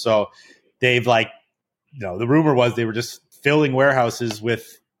shorts. So they've the rumor was they were just filling warehouses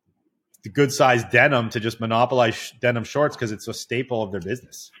with the good size denim to just monopolize denim shorts because it's a staple of their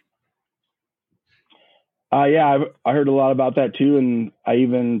business. Yeah, I heard a lot about that too. And I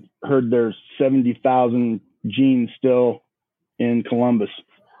even heard there's 70,000 jeans still in Columbus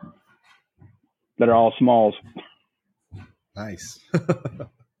that are all smalls. Nice. Now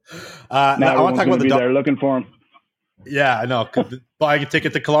I want to talk about they're looking for them. Yeah, I know. Buying a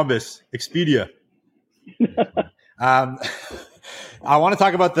ticket to Columbus, Expedia. I want to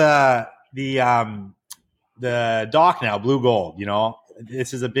talk about the doc now, Blue Gold.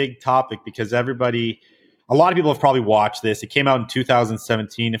 This is a big topic because a lot of people have probably watched this. It came out in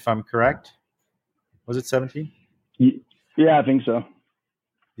 2017, if I'm correct. Was it 17? Yeah, I think so.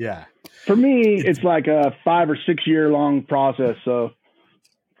 Yeah. For me, it's like a 5 or 6 year long process. So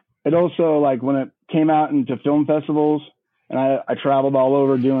it also, like when it came out into film festivals, and I traveled all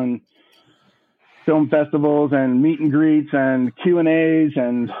over doing film festivals and meet and greets and Q&As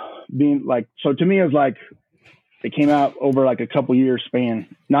and being like, so to me, it was like, it came out over like a couple years span,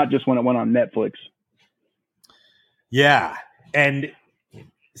 not just when it went on Netflix. Yeah. And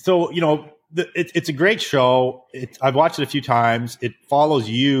so, it's a great show. I've watched it a few times. It follows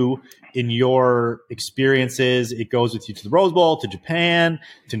you in your experiences. It goes with you to the Rose Bowl, to Japan,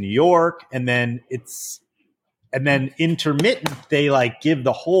 to New York. And then intermittent, they give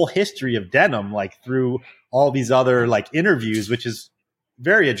the whole history of denim, through all these other interviews, which is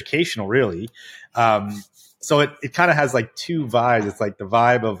very educational, really. So it kind of has two vibes. It's the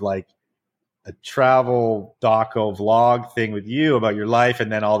vibe of a travel doco vlog thing with you about your life,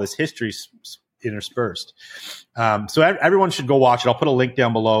 and then all this history interspersed. So everyone should go watch it. I'll put a link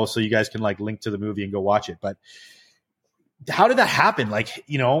down below so you guys can link to the movie and go watch it. But how did that happen?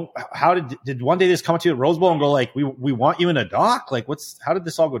 How did one day this come to you at Rose Bowl and go we want you in a doc? How did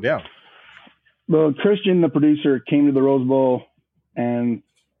this all go down? Well, Christian, the producer, came to the Rose Bowl and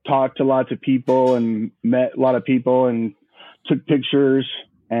talked to lots of people and met a lot of people and took pictures.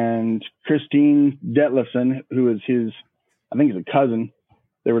 And Christine Detlefsen, who is I think he's a cousin,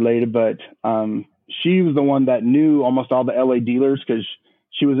 they're related, but she was the one that knew almost all the LA dealers because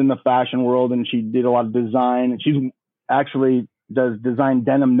she was in the fashion world and she did a lot of design. And she's actually does design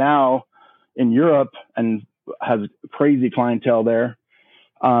denim now in Europe and has crazy clientele there.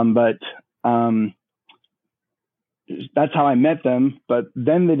 But that's how I met them. But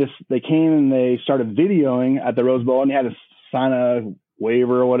then they came and they started videoing at the Rose Bowl, and you had to sign a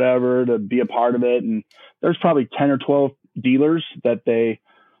waiver or whatever to be a part of it. And there's probably 10 or 12 dealers that they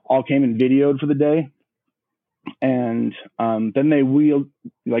all came and videoed for the day. And then they weaned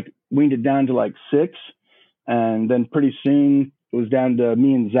it down to 6. And then pretty soon it was down to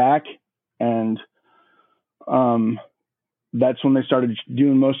me and Zach. And that's when they started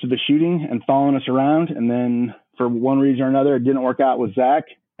doing most of the shooting and following us around. And then for one reason or another, it didn't work out with Zach.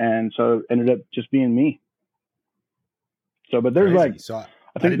 And so it ended up just being me. So, but there's Crazy.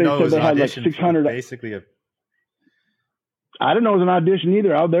 I think they said they had 600. I didn't know it was an audition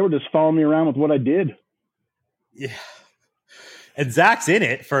either. They were just following me around with what I did. Yeah. And Zach's in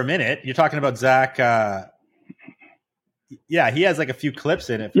it for a minute. You're talking about Zach. Yeah, he has like a few clips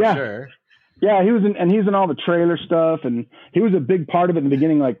in it for sure. Yeah, he's in all the trailer stuff, and he was a big part of it in the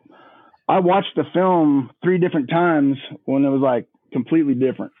beginning. Like, I watched the film 3 different times when it was like completely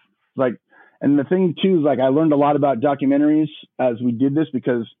different. Like, and the thing too is like I learned a lot about documentaries as we did this,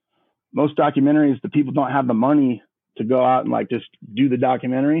 because most documentaries, the people don't have the money to go out and like just do the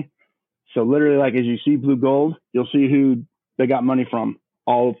documentary. So literally, like, as you see Blue Gold, you'll see who they got money from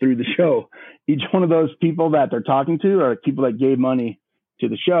all through the show. Each one of those people that they're talking to are people that gave money to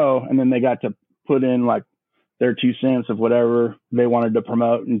the show, and then they got to put in like their 2 cents of whatever they wanted to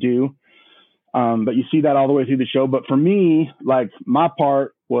promote and do. But you see that all the way through the show. But for me, like, my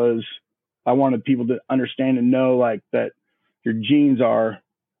part was I wanted people to understand and know like that your genes are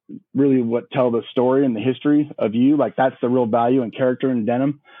really what tell the story and the history of you. Like, that's the real value and character in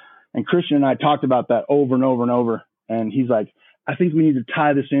Denim. And Christian and I talked about that over and over and over. And he's like, I think we need to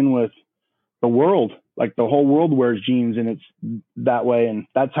tie this in with the world. Like, the whole world wears jeans, and it's that way. And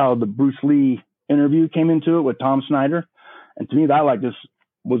that's how the Bruce Lee interview came into it with Tom Snyder. And to me, that like this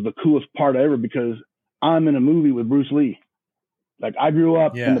was the coolest part ever, because I'm in a movie with Bruce Lee. Like, I grew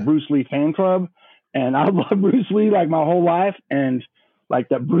up in the Bruce Lee fan club, and I love Bruce Lee like my whole life. And like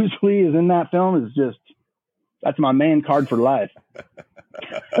that Bruce Lee is in that film is just, that's my man card for life.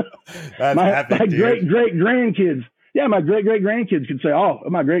 That's my epic, my dude. great grandkids. Yeah, my great grandkids could say, oh,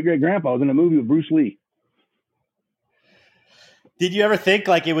 my great grandpa was in a movie with Bruce Lee. Did you ever think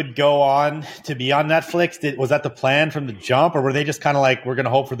like it would go on to be on Netflix? Was that the plan from the jump, or were they just kind of like, we're going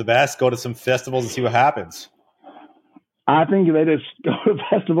to hope for the best, go to some festivals and see what happens? I think they just go to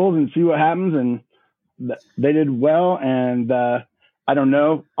festivals and see what happens, and they did well. And I don't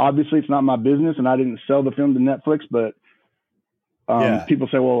know. Obviously, it's not my business, and I didn't sell the film to Netflix. But people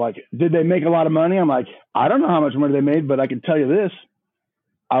say, well, like, did they make a lot of money? I'm like, I don't know how much money they made, but I can tell you this.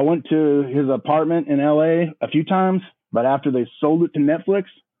 I went to his apartment in LA a few times, but after they sold it to Netflix,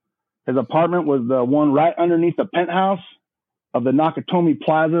 his apartment was the one right underneath the penthouse of the Nakatomi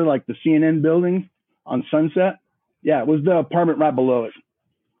Plaza, like the CNN building on Sunset. Yeah, it was the apartment right below it.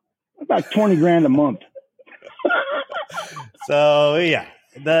 About $20,000 a month. So yeah,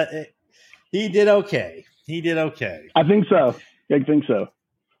 he did okay. I think so.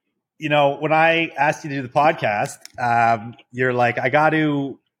 You know, when I asked you to do the podcast, you're like, you got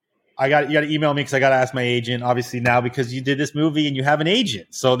to email me because I got to ask my agent, obviously now, because you did this movie and you have an agent.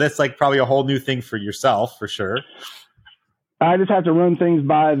 So that's like probably a whole new thing for yourself, for sure. I just have to run things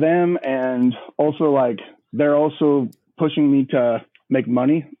by them, and also like they're also pushing me to make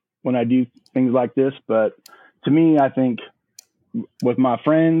money when I do things like this. But to me, I think with my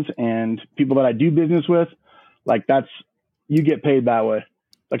friends and people that I do business with, like, you get paid that way.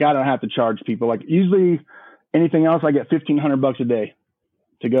 Like, I don't have to charge people. Like, usually anything else, I get $1,500 a day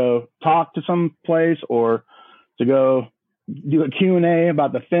to go talk to some place or to go do a Q&A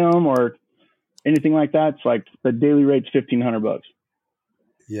about the film or anything like that. It's like the daily rate's $1,500.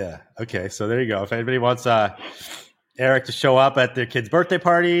 Yeah. Okay. So there you go. If anybody wants Eric to show up at their kid's birthday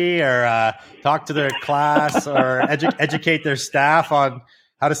party or talk to their class or educate their staff on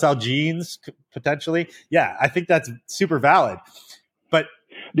how to sell jeans potentially. Yeah, I think that's super valid. But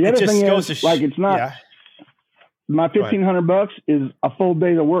the other thing is, like, it's not my $1,500 is a full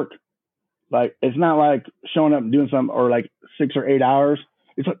day of work. Like, it's not like showing up and doing something or like 6 or 8 hours.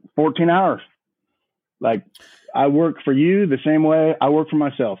 It's like 14 hours. Like, I work for you the same way I work for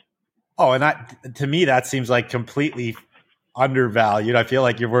myself. Oh, and to me, that seems like completely undervalued. I feel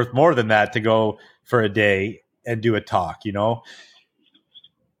like you're worth more than that to go for a day and do a talk, you know?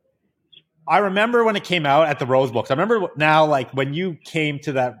 I remember when it came out at the Rose Bowl. I remember now, like, when you came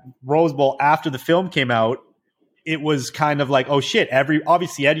to that Rose Bowl after the film came out, it was kind of like, oh shit,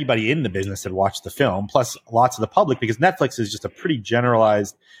 obviously anybody in the business had watched the film, plus lots of the public, because Netflix is just a pretty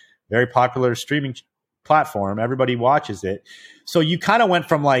generalized, very popular streaming platform. Everybody watches it. So you kind of went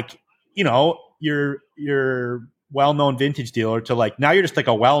from like, you know, your well-known vintage dealer to like, now you're just like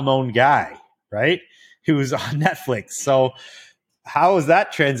a well-known guy, right? Who's on Netflix. So how was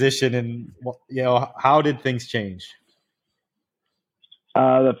that transition, and, you know, how did things change?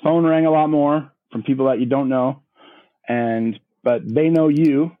 The phone rang a lot more from people that you don't know, but they know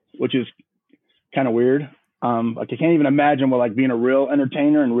you, which is kind of weird. Like, I can't even imagine what like being a real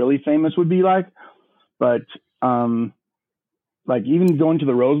entertainer and really famous would be like. But like, even going to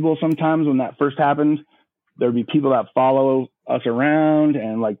the Rose Bowl sometimes when that first happened, there'd be people that follow us around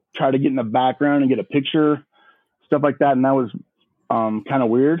and like try to get in the background and get a picture, stuff like that. And that was kind of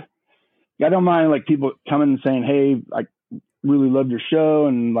weird. I don't mind like people coming and saying, hey, like, really loved your show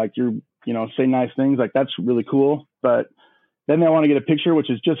and like you're, say nice things. Like that's really cool. But then they want to get a picture, which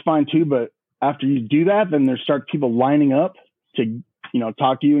is just fine too. But after you do that, then there start people lining up to,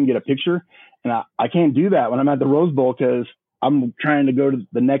 talk to you and get a picture. And I can't do that when I'm at the Rose Bowl because I'm trying to go to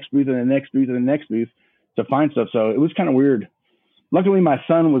the next booth and the next booth and the next booth to find stuff. So it was kind of weird. Luckily, my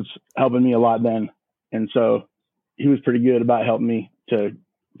son was helping me a lot then. And so he was pretty good about helping me to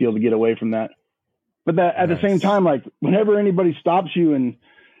be able to get away from that. But that at the same time, like whenever anybody stops you and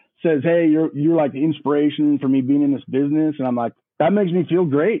says, hey, you're like the inspiration for me being in this business. And I'm like, that makes me feel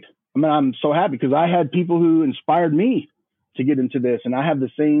great. I mean, I'm so happy because I had people who inspired me to get into this. And I have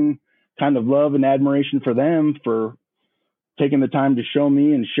the same kind of love and admiration for them for taking the time to show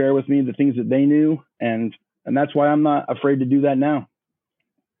me and share with me the things that they knew. And that's why I'm not afraid to do that now.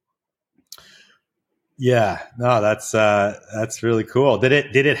 Yeah, no, that's really cool. Did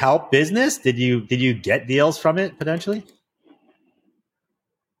it help business? Did you get deals from it potentially?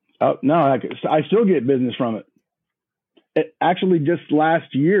 Oh, no, I still get business from it. It actually just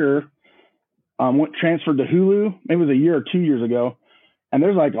last year went transferred to Hulu. Maybe it was a year or 2 years ago. And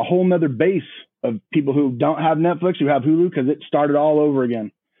there's like a whole nother base of people who don't have Netflix, who have Hulu, because it started all over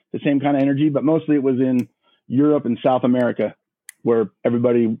again. The same kind of energy, but mostly it was in Europe and South America where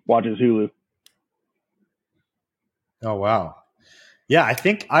everybody watches Hulu. Oh, wow. Yeah, I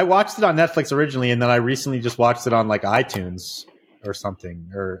think I watched it on Netflix originally, and then I recently just watched it on like iTunes or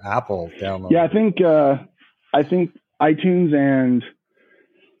something, or Apple download. Yeah, I think iTunes and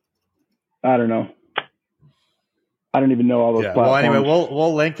I don't know. I don't even know all those platforms. Well, anyway,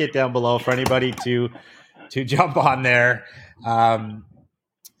 we'll link it down below for anybody to jump on there.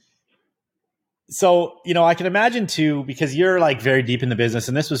 So, I can imagine too, because you're like very deep in the business,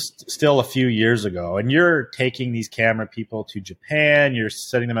 and this was still a few years ago, and you're taking these camera people to Japan, you're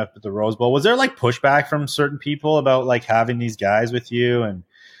setting them up at the Rose Bowl. Was there like pushback from certain people about like having these guys with you? And,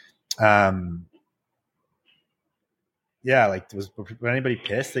 was anybody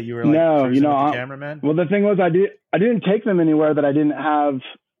pissed that you were like, no, the cameraman? Well, the thing was, I didn't take them anywhere that I didn't have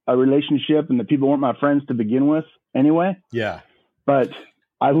a relationship and the people weren't my friends to begin with anyway. Yeah. But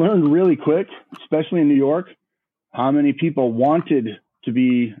I learned really quick, especially in New York, how many people wanted to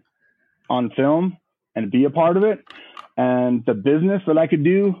be on film and be a part of it. And the business that I could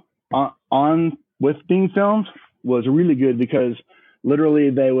do on with being filmed was really good because literally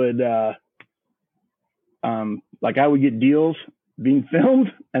they would, I would get deals being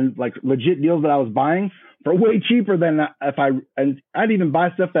filmed and like legit deals that I was buying for way cheaper than and I'd even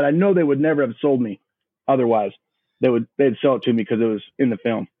buy stuff that I know they would never have sold me otherwise. They'd sell it to me because it was in the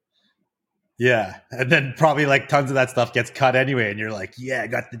film. Yeah. And then probably like tons of that stuff gets cut anyway. And you're like, yeah, I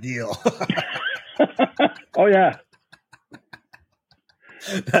got the deal. Oh yeah.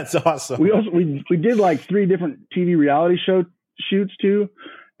 That's awesome. We did like 3 different TV reality show shoots too.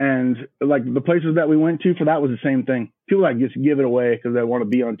 And like the places that we went to for that was the same thing. People like just give it away because they want to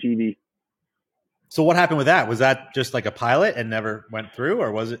be on TV. So what happened with that? Was that just like a pilot and never went through,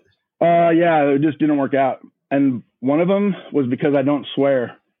 or was it? Yeah, it just didn't work out. And one of them was because I don't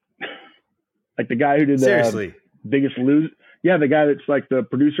swear. Like the guy who did the Biggest Loser. Yeah, the guy that's like the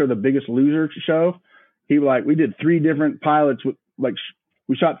producer of the Biggest Loser show. We did 3 different pilots. We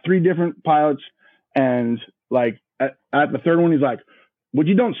shot 3 different pilots, and like at the third one, he's like, "Would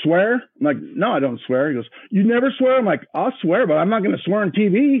you don't swear?" I'm like, "No, I don't swear." He goes, "You never swear?" I'm like, "I'll swear, but I'm not going to swear on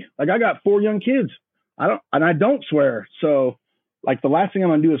TV. Like I got 4 young kids. I don't swear. So like the last thing I'm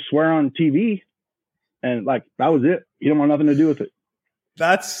going to do is swear on TV." And like, that was it. You don't want nothing to do with it.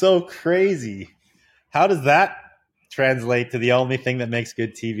 That's so crazy. How does that translate to the only thing that makes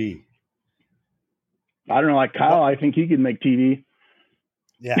good TV? I don't know. Like Kyle, I think he could make TV.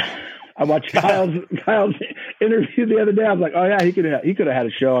 Yeah. I watched Kyle's interview the other day. I was like, oh yeah, he could have had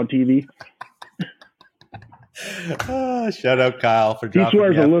a show on TV. Shout out Kyle for dropping. He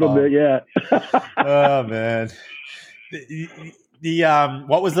swears a little bit, yeah. Oh man. The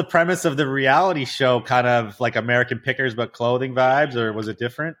what was the premise of the reality show? Kind of like American Pickers but clothing vibes, or was it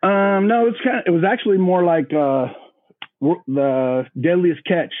different? No, it was actually more like the Deadliest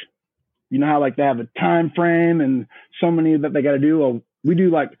Catch. You know how like they have a time frame and so many that they got to do. Well, we do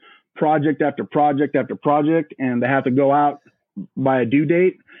like project after project after project, and they have to go out by a due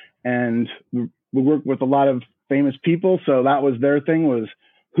date. And we work with a lot of famous people, so that was their thing, was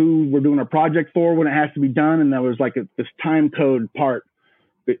who we're doing a project for when it has to be done. And there was like this time code part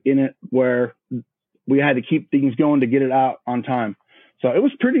in it where we had to keep things going to get it out on time. So it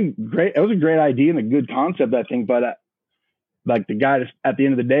was pretty great. It was a great idea and a good concept, I think. But like the guy at the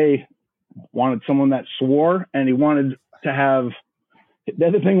end of the day wanted someone that swore, and he wanted to have, the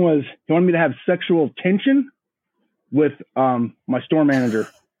other thing was he wanted me to have sexual tension. with my store manager.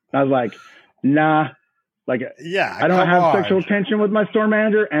 I was like, nah, like, yeah, I don't have sexual tension with my store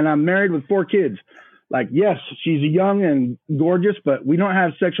manager, and I'm married with 4 kids. Like, yes, she's young and gorgeous, but we don't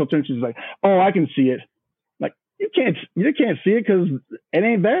have sexual tension. She's like, oh, I can see it. Like, you can't see it because it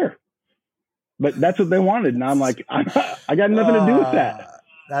ain't there. But that's what they wanted. And I'm like, I got nothing to do with that.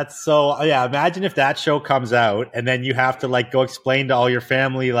 That's so, yeah. Imagine if that show comes out and then you have to like go explain to all your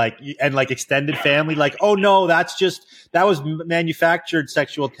family, like, and like extended family, like, oh no, that was manufactured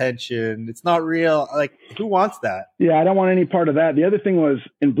sexual tension. It's not real. Like, who wants that? Yeah. I don't want any part of that. The other thing was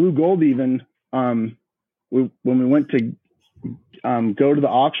in Blue Gold, even, when we went to, go to the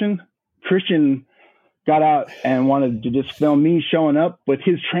auction, Christian got out and wanted to just film me showing up with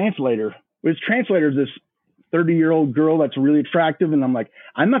his translator. His translator is this 30-year-old girl that's really attractive. And I'm like,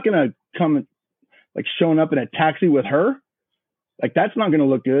 I'm not going to come like showing up in a taxi with her. Like, that's not going to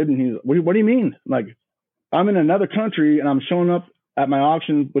look good. And he's, what do you mean? Like, I'm in another country and I'm showing up at my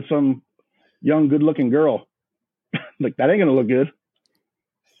auction with some young, good looking girl. Like, that ain't going to look good.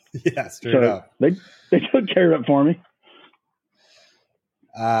 Yeah, straight up. They took care of it for me.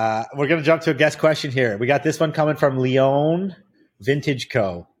 We're going to jump to a guest question here. We got this one coming from Leon Vintage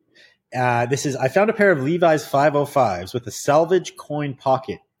Co. I found a pair of Levi's 505s with a selvage coin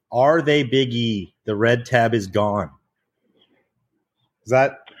pocket. Are they Big E? The red tab is gone. Is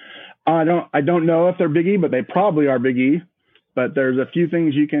that? I don't know if they're Big E, but they probably are Big E. But there's a few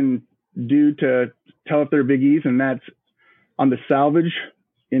things you can do to tell if they're Big E's, and that's on the salvage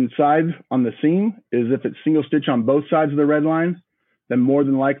inside on the seam is if it's single stitch on both sides of the red line, then more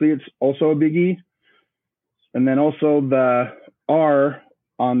than likely it's also a Big E. And then also the R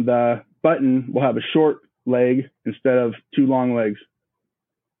on the button will have a short leg instead of 2 long legs.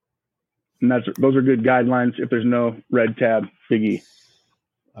 And those are good guidelines if there's no red tab, Big E.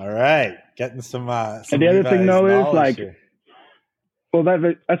 All right. Getting some and the other thing though is like, here. Well,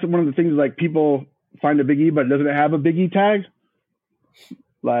 that's one of the things, like, people find a Big E, but it doesn't have a Big E tag.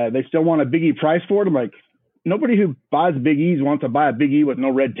 Like, they still want a Big E price for it. I'm like, nobody who buys Big E's wants to buy a Big E with no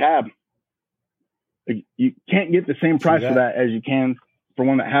red tab. Like, you can't get the same price for that as you can for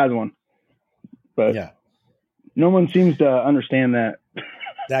one that has one. But yeah, no one seems to understand that.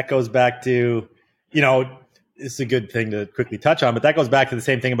 That goes back to, it's a good thing to quickly touch on, but that goes back to the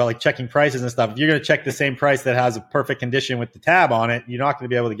same thing about like checking prices and stuff. If you're going to check the same price that has a perfect condition with the tab on it, you're not going to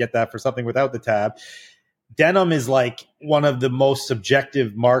be able to get that for something without the tab. Denim is like one of the most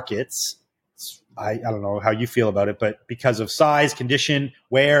subjective markets. I don't know how you feel about it, but because of size, condition,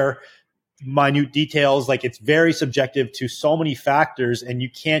 wear, minute details, like, it's very subjective to so many factors, and you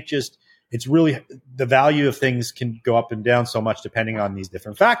can't just, it's really, the value of things can go up and down so much depending on these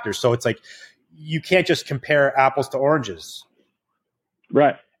different factors. So it's like, you can't just compare apples to oranges.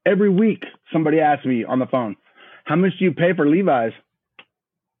 Right. Every week, somebody asks me on the phone, how much do you pay for Levi's?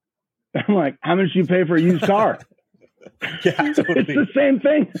 I'm like, how much do you pay for a used car? Yeah, totally. It's the same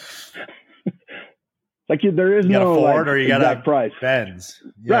thing. Like, there is no Ford, or you got a price. Benz.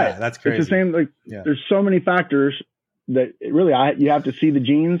 Yeah, right. That's crazy. It's the same. Like, there's so many factors that really you have to see the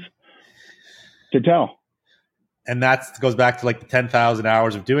jeans to tell. And that goes back to like the 10,000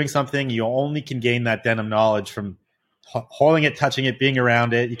 hours of doing something. You only can gain that denim knowledge from holding it, touching it, being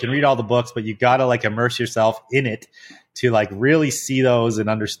around it. You can read all the books, but you got to like immerse yourself in it to like really see those and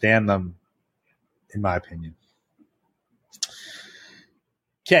understand them, in my opinion.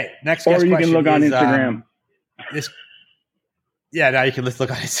 Okay, next question. Or you can look on Instagram. Now you can look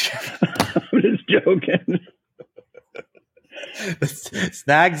on Instagram. I'm just joking.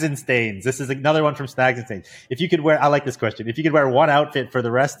 Snags and Stains. This is another one from Snags and Stains. If you could wear, I like this question. If you could wear one outfit for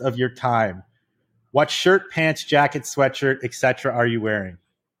the rest of your time, what shirt, pants, jacket, sweatshirt, etc. are you wearing?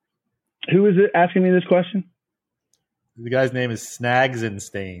 Who is it asking me this question? The guy's name is Snags and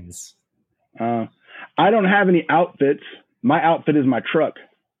Stains. I don't have any outfits. My outfit is my truck.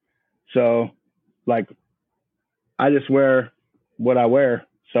 So, like, I just wear what I wear.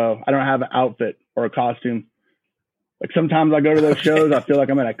 So I don't have an outfit or a costume. Like, sometimes I go to those shows, I feel like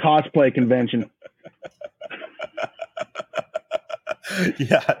I'm at a cosplay convention.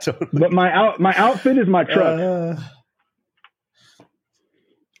 Yeah, totally. But my outfit is my truck.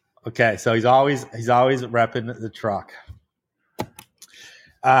 Okay, so he's always repping the truck.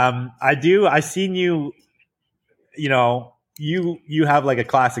 I seen you, you have like a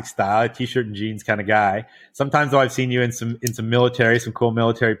classic style, a t-shirt and jeans kind of guy. Sometimes though I've seen you in some military, some cool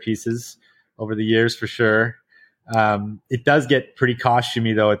military pieces over the years for sure. It does get pretty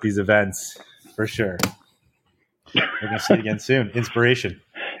costumey though at these events for sure. We're gonna see it again soon. Inspiration.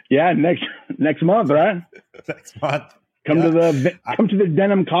 Yeah, next month, right? Next month. Come to the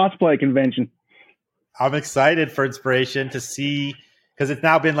Denim cosplay convention. I'm excited for inspiration to see, because it's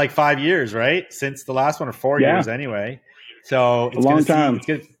now been like 5 years, right? Since the last one, or 4 years anyway. So a long time.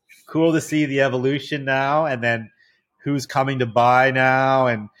 It's cool to see the evolution now, and then who's coming to buy now,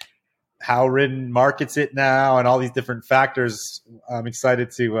 and how Ridden markets it now, and all these different factors. I'm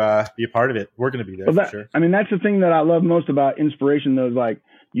excited to be a part of it. We're going to be there for sure. I mean, that's the thing that I love most about inspiration, though, is like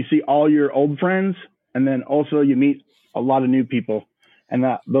you see all your old friends, and then also you meet a lot of new people. And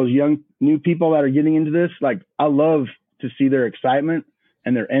those young new people that are getting into this, like I love to see their excitement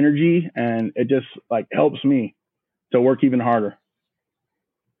and their energy, and it just like helps me to work even harder.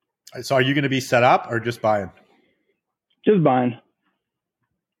 So are you going to be set up or just buying? Just buying.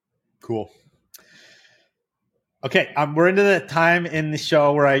 Cool. Okay, we're into the time in the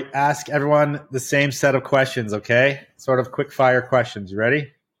show where I ask everyone the same set of questions, okay? Sort of quick fire questions. You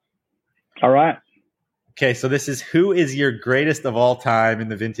ready? All right. Okay, so this is, who is your greatest of all time in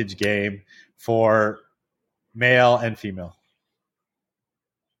the vintage game for male and female?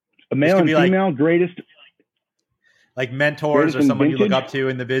 A male and female, greatest? Like mentors or someone you look up to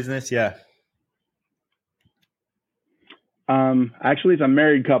in the business, yeah. Actually, it's a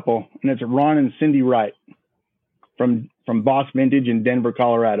married couple, and it's Ron and Cindy Wright from Boss Vintage in Denver,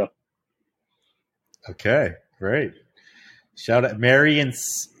 Colorado. Okay, great. Shout out Mary and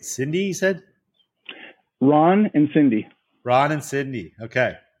Cindy, you said? Ron and Cindy. Ron and Cindy.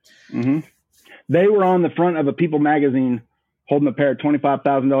 Okay. Mm-hmm. They were on the front of a People magazine holding a pair of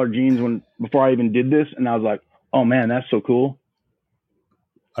 $25,000 jeans before I even did this, and I was like, "Oh man, that's so cool."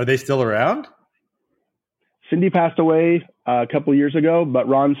 Are they still around? Cindy passed away a couple years ago, but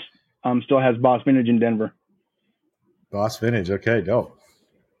Ron still has Boss Vintage in Denver. Boss Vintage. Okay, dope.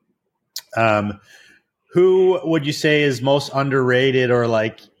 Who would you say is most underrated, or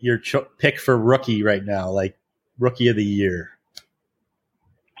like your pick for rookie right now, like rookie of the year?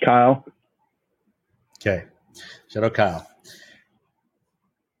 Kyle. Okay. Shout out Kyle.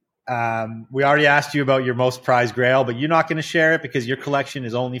 We already asked you about your most prized grail, but you're not going to share it because your collection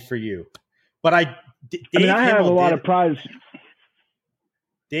is only for you. But I have a lot of prized.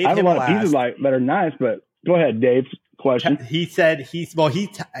 Dave, I have a lot of pieces that are nice, but go ahead, Dave's question. He said,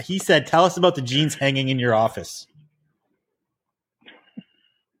 tell us about the jeans hanging in your office.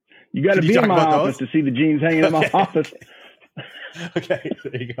 You got to be in my office to see the jeans hanging in my office. Okay,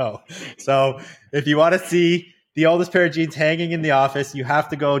 there you go. So if you want to see the oldest pair of jeans hanging in the office, you have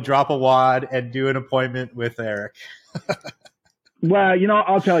to go drop a wad and do an appointment with Eric. Well,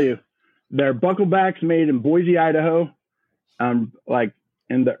 I'll tell you, they're bucklebacks made in Boise, Idaho, like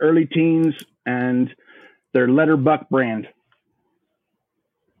in the early teens, and they're Letterbuck brand.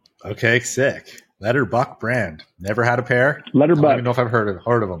 Okay, sick. Letterbuck brand. Never had a pair. Letterbuck. I don't even know if I've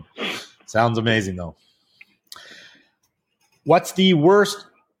heard of them. Sounds amazing though. What's the worst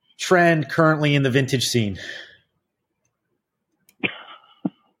trend currently in the vintage scene?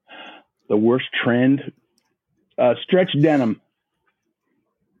 The worst trend? Stretch denim.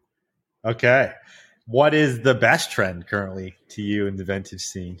 Okay. What is the best trend currently to you in the vintage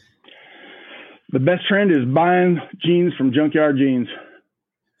scene? The best trend is buying jeans from Junkyard Jeans.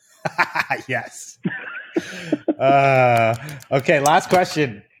 Yes. Okay, last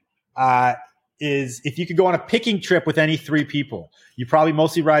question is, if you could go on a picking trip with any three people, you probably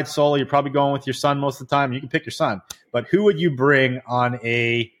mostly ride solo, you're probably going with your son most of the time, you can pick your son, but who would you bring on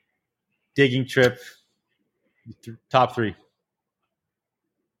a digging trip? Top three.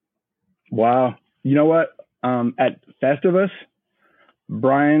 Wow. You know what? At Festivus,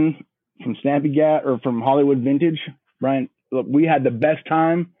 Brian from Snappy Gat, or from Hollywood Vintage, Brian, look, we had the best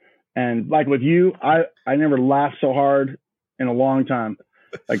time. And like with you, I never laughed so hard in a long time.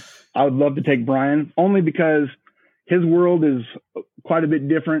 Like, I would love to take Brian, only because his world is quite a bit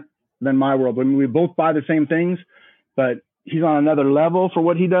different than my world. I mean, we both buy the same things, but he's on another level for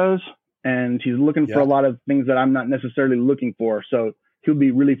what he does, and he's looking for a lot of things that I'm not necessarily looking for. So he'll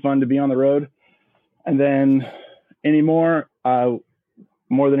be really fun to be on the road. And then anymore,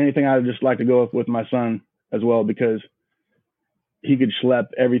 more than anything, I'd just like to go with my son as well, because he could schlep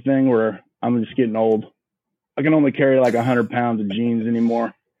everything where I'm just getting old. I can only carry like 100 pounds of jeans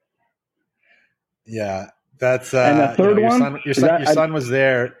anymore. Yeah, that's and the third one. Your son was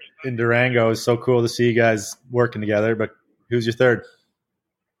there in Durango. It was so cool to see you guys working together. But who's your third?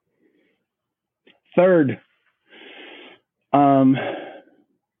 Third,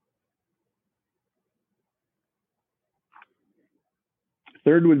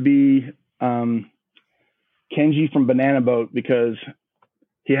 third would be Kenji from Banana Boat, because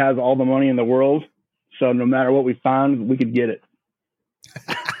he has all the money in the world. So no matter what we found, we could get it.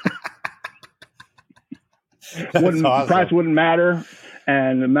 Awesome. Price wouldn't matter.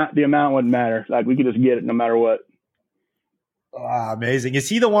 and the amount wouldn't matter. Like we could just get it no matter what. Oh, amazing. Is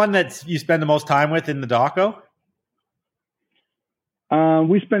he the one that you spend the most time with in the doco?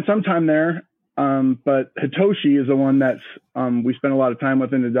 We spent some time there, but Hitoshi is the one that's we spent a lot of time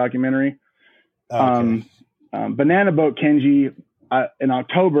with in the documentary. Okay. Banana Boat Kenji, in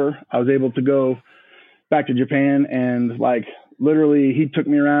October, I was able to go back to Japan, and like literally he took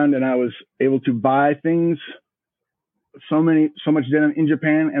me around, and I was able to buy things, so much denim in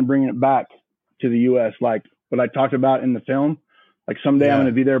Japan and bringing it back to the US. Like what I talked about in the film, like someday I'm going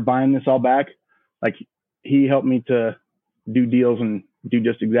to be there buying this all back. Like he helped me to do deals and do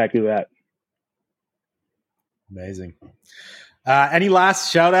just exactly that. Amazing. Any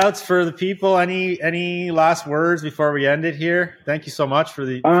last shout outs for the people? Any last words before we end it here? Thank you so much for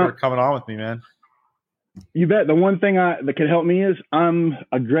coming on with me, man. You bet. The one thing that could help me is I'm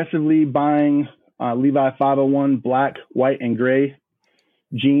aggressively buying Levi 501 black, white, and gray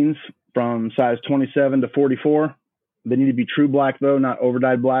jeans from size 27 to 44. They need to be true black though, not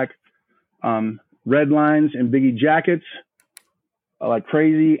overdyed black. Red lines and Biggie jackets like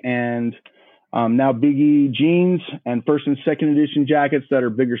crazy, and now Biggie jeans and first and second edition jackets that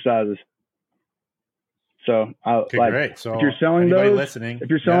are bigger sizes. So great. So if you're selling those,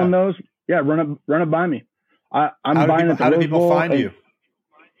 those, run it by me. I'm buying it. How do people find you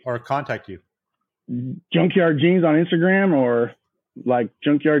or contact you? Junkyard Jeans on Instagram, or like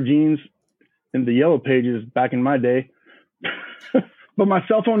Junkyard Jeans in the yellow pages back in my day. But my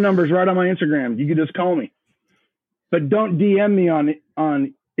cell phone number is right on my Instagram. You can just call me. But don't DM me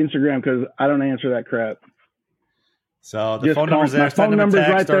on Instagram because I don't answer that crap. So the phone number's there. Send them a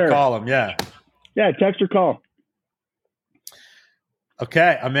text or call them. Yeah. Yeah, text or call.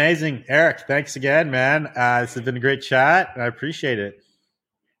 Okay, amazing. Eric, thanks again, man. This has been a great chat, and I appreciate it.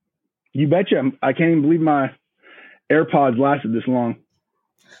 You betcha. I can't even believe my AirPods lasted this long.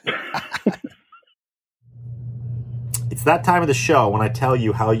 It's that time of the show when I tell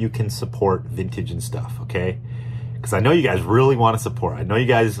you how you can support Vintage and Stuff, okay? Because I know you guys really want to support. I know you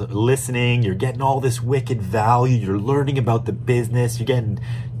guys are listening. You're getting all this wicked value. You're learning about the business. You're getting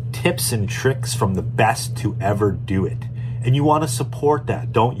tips and tricks from the best to ever do it. And you want to support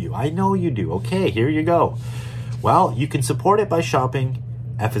that, don't you? I know you do. Okay, here you go. Well, you can support it by shopping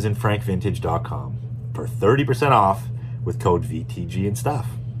FasInFrankVintage.com for 30% off with code VTG and stuff.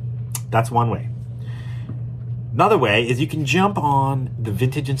 That's one way. Another way is you can jump on the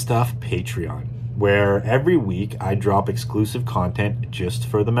Vintage and Stuff Patreon, where every week I drop exclusive content just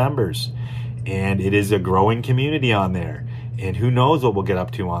for the members. And it is a growing community on there. And who knows what we'll get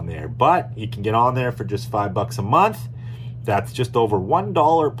up to on there. But you can get on there for just $5 a month. That's just over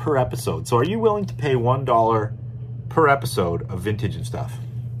 $1 per episode. So are you willing to pay $1 per episode of Vintage and Stuff?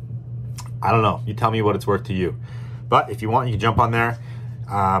 I don't know. You tell me what it's worth to you. But if you want, you can jump on there.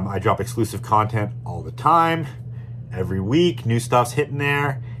 I drop exclusive content all the time. Every week, new stuff's hitting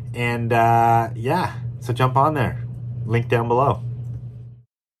there. And so jump on there. Link down below.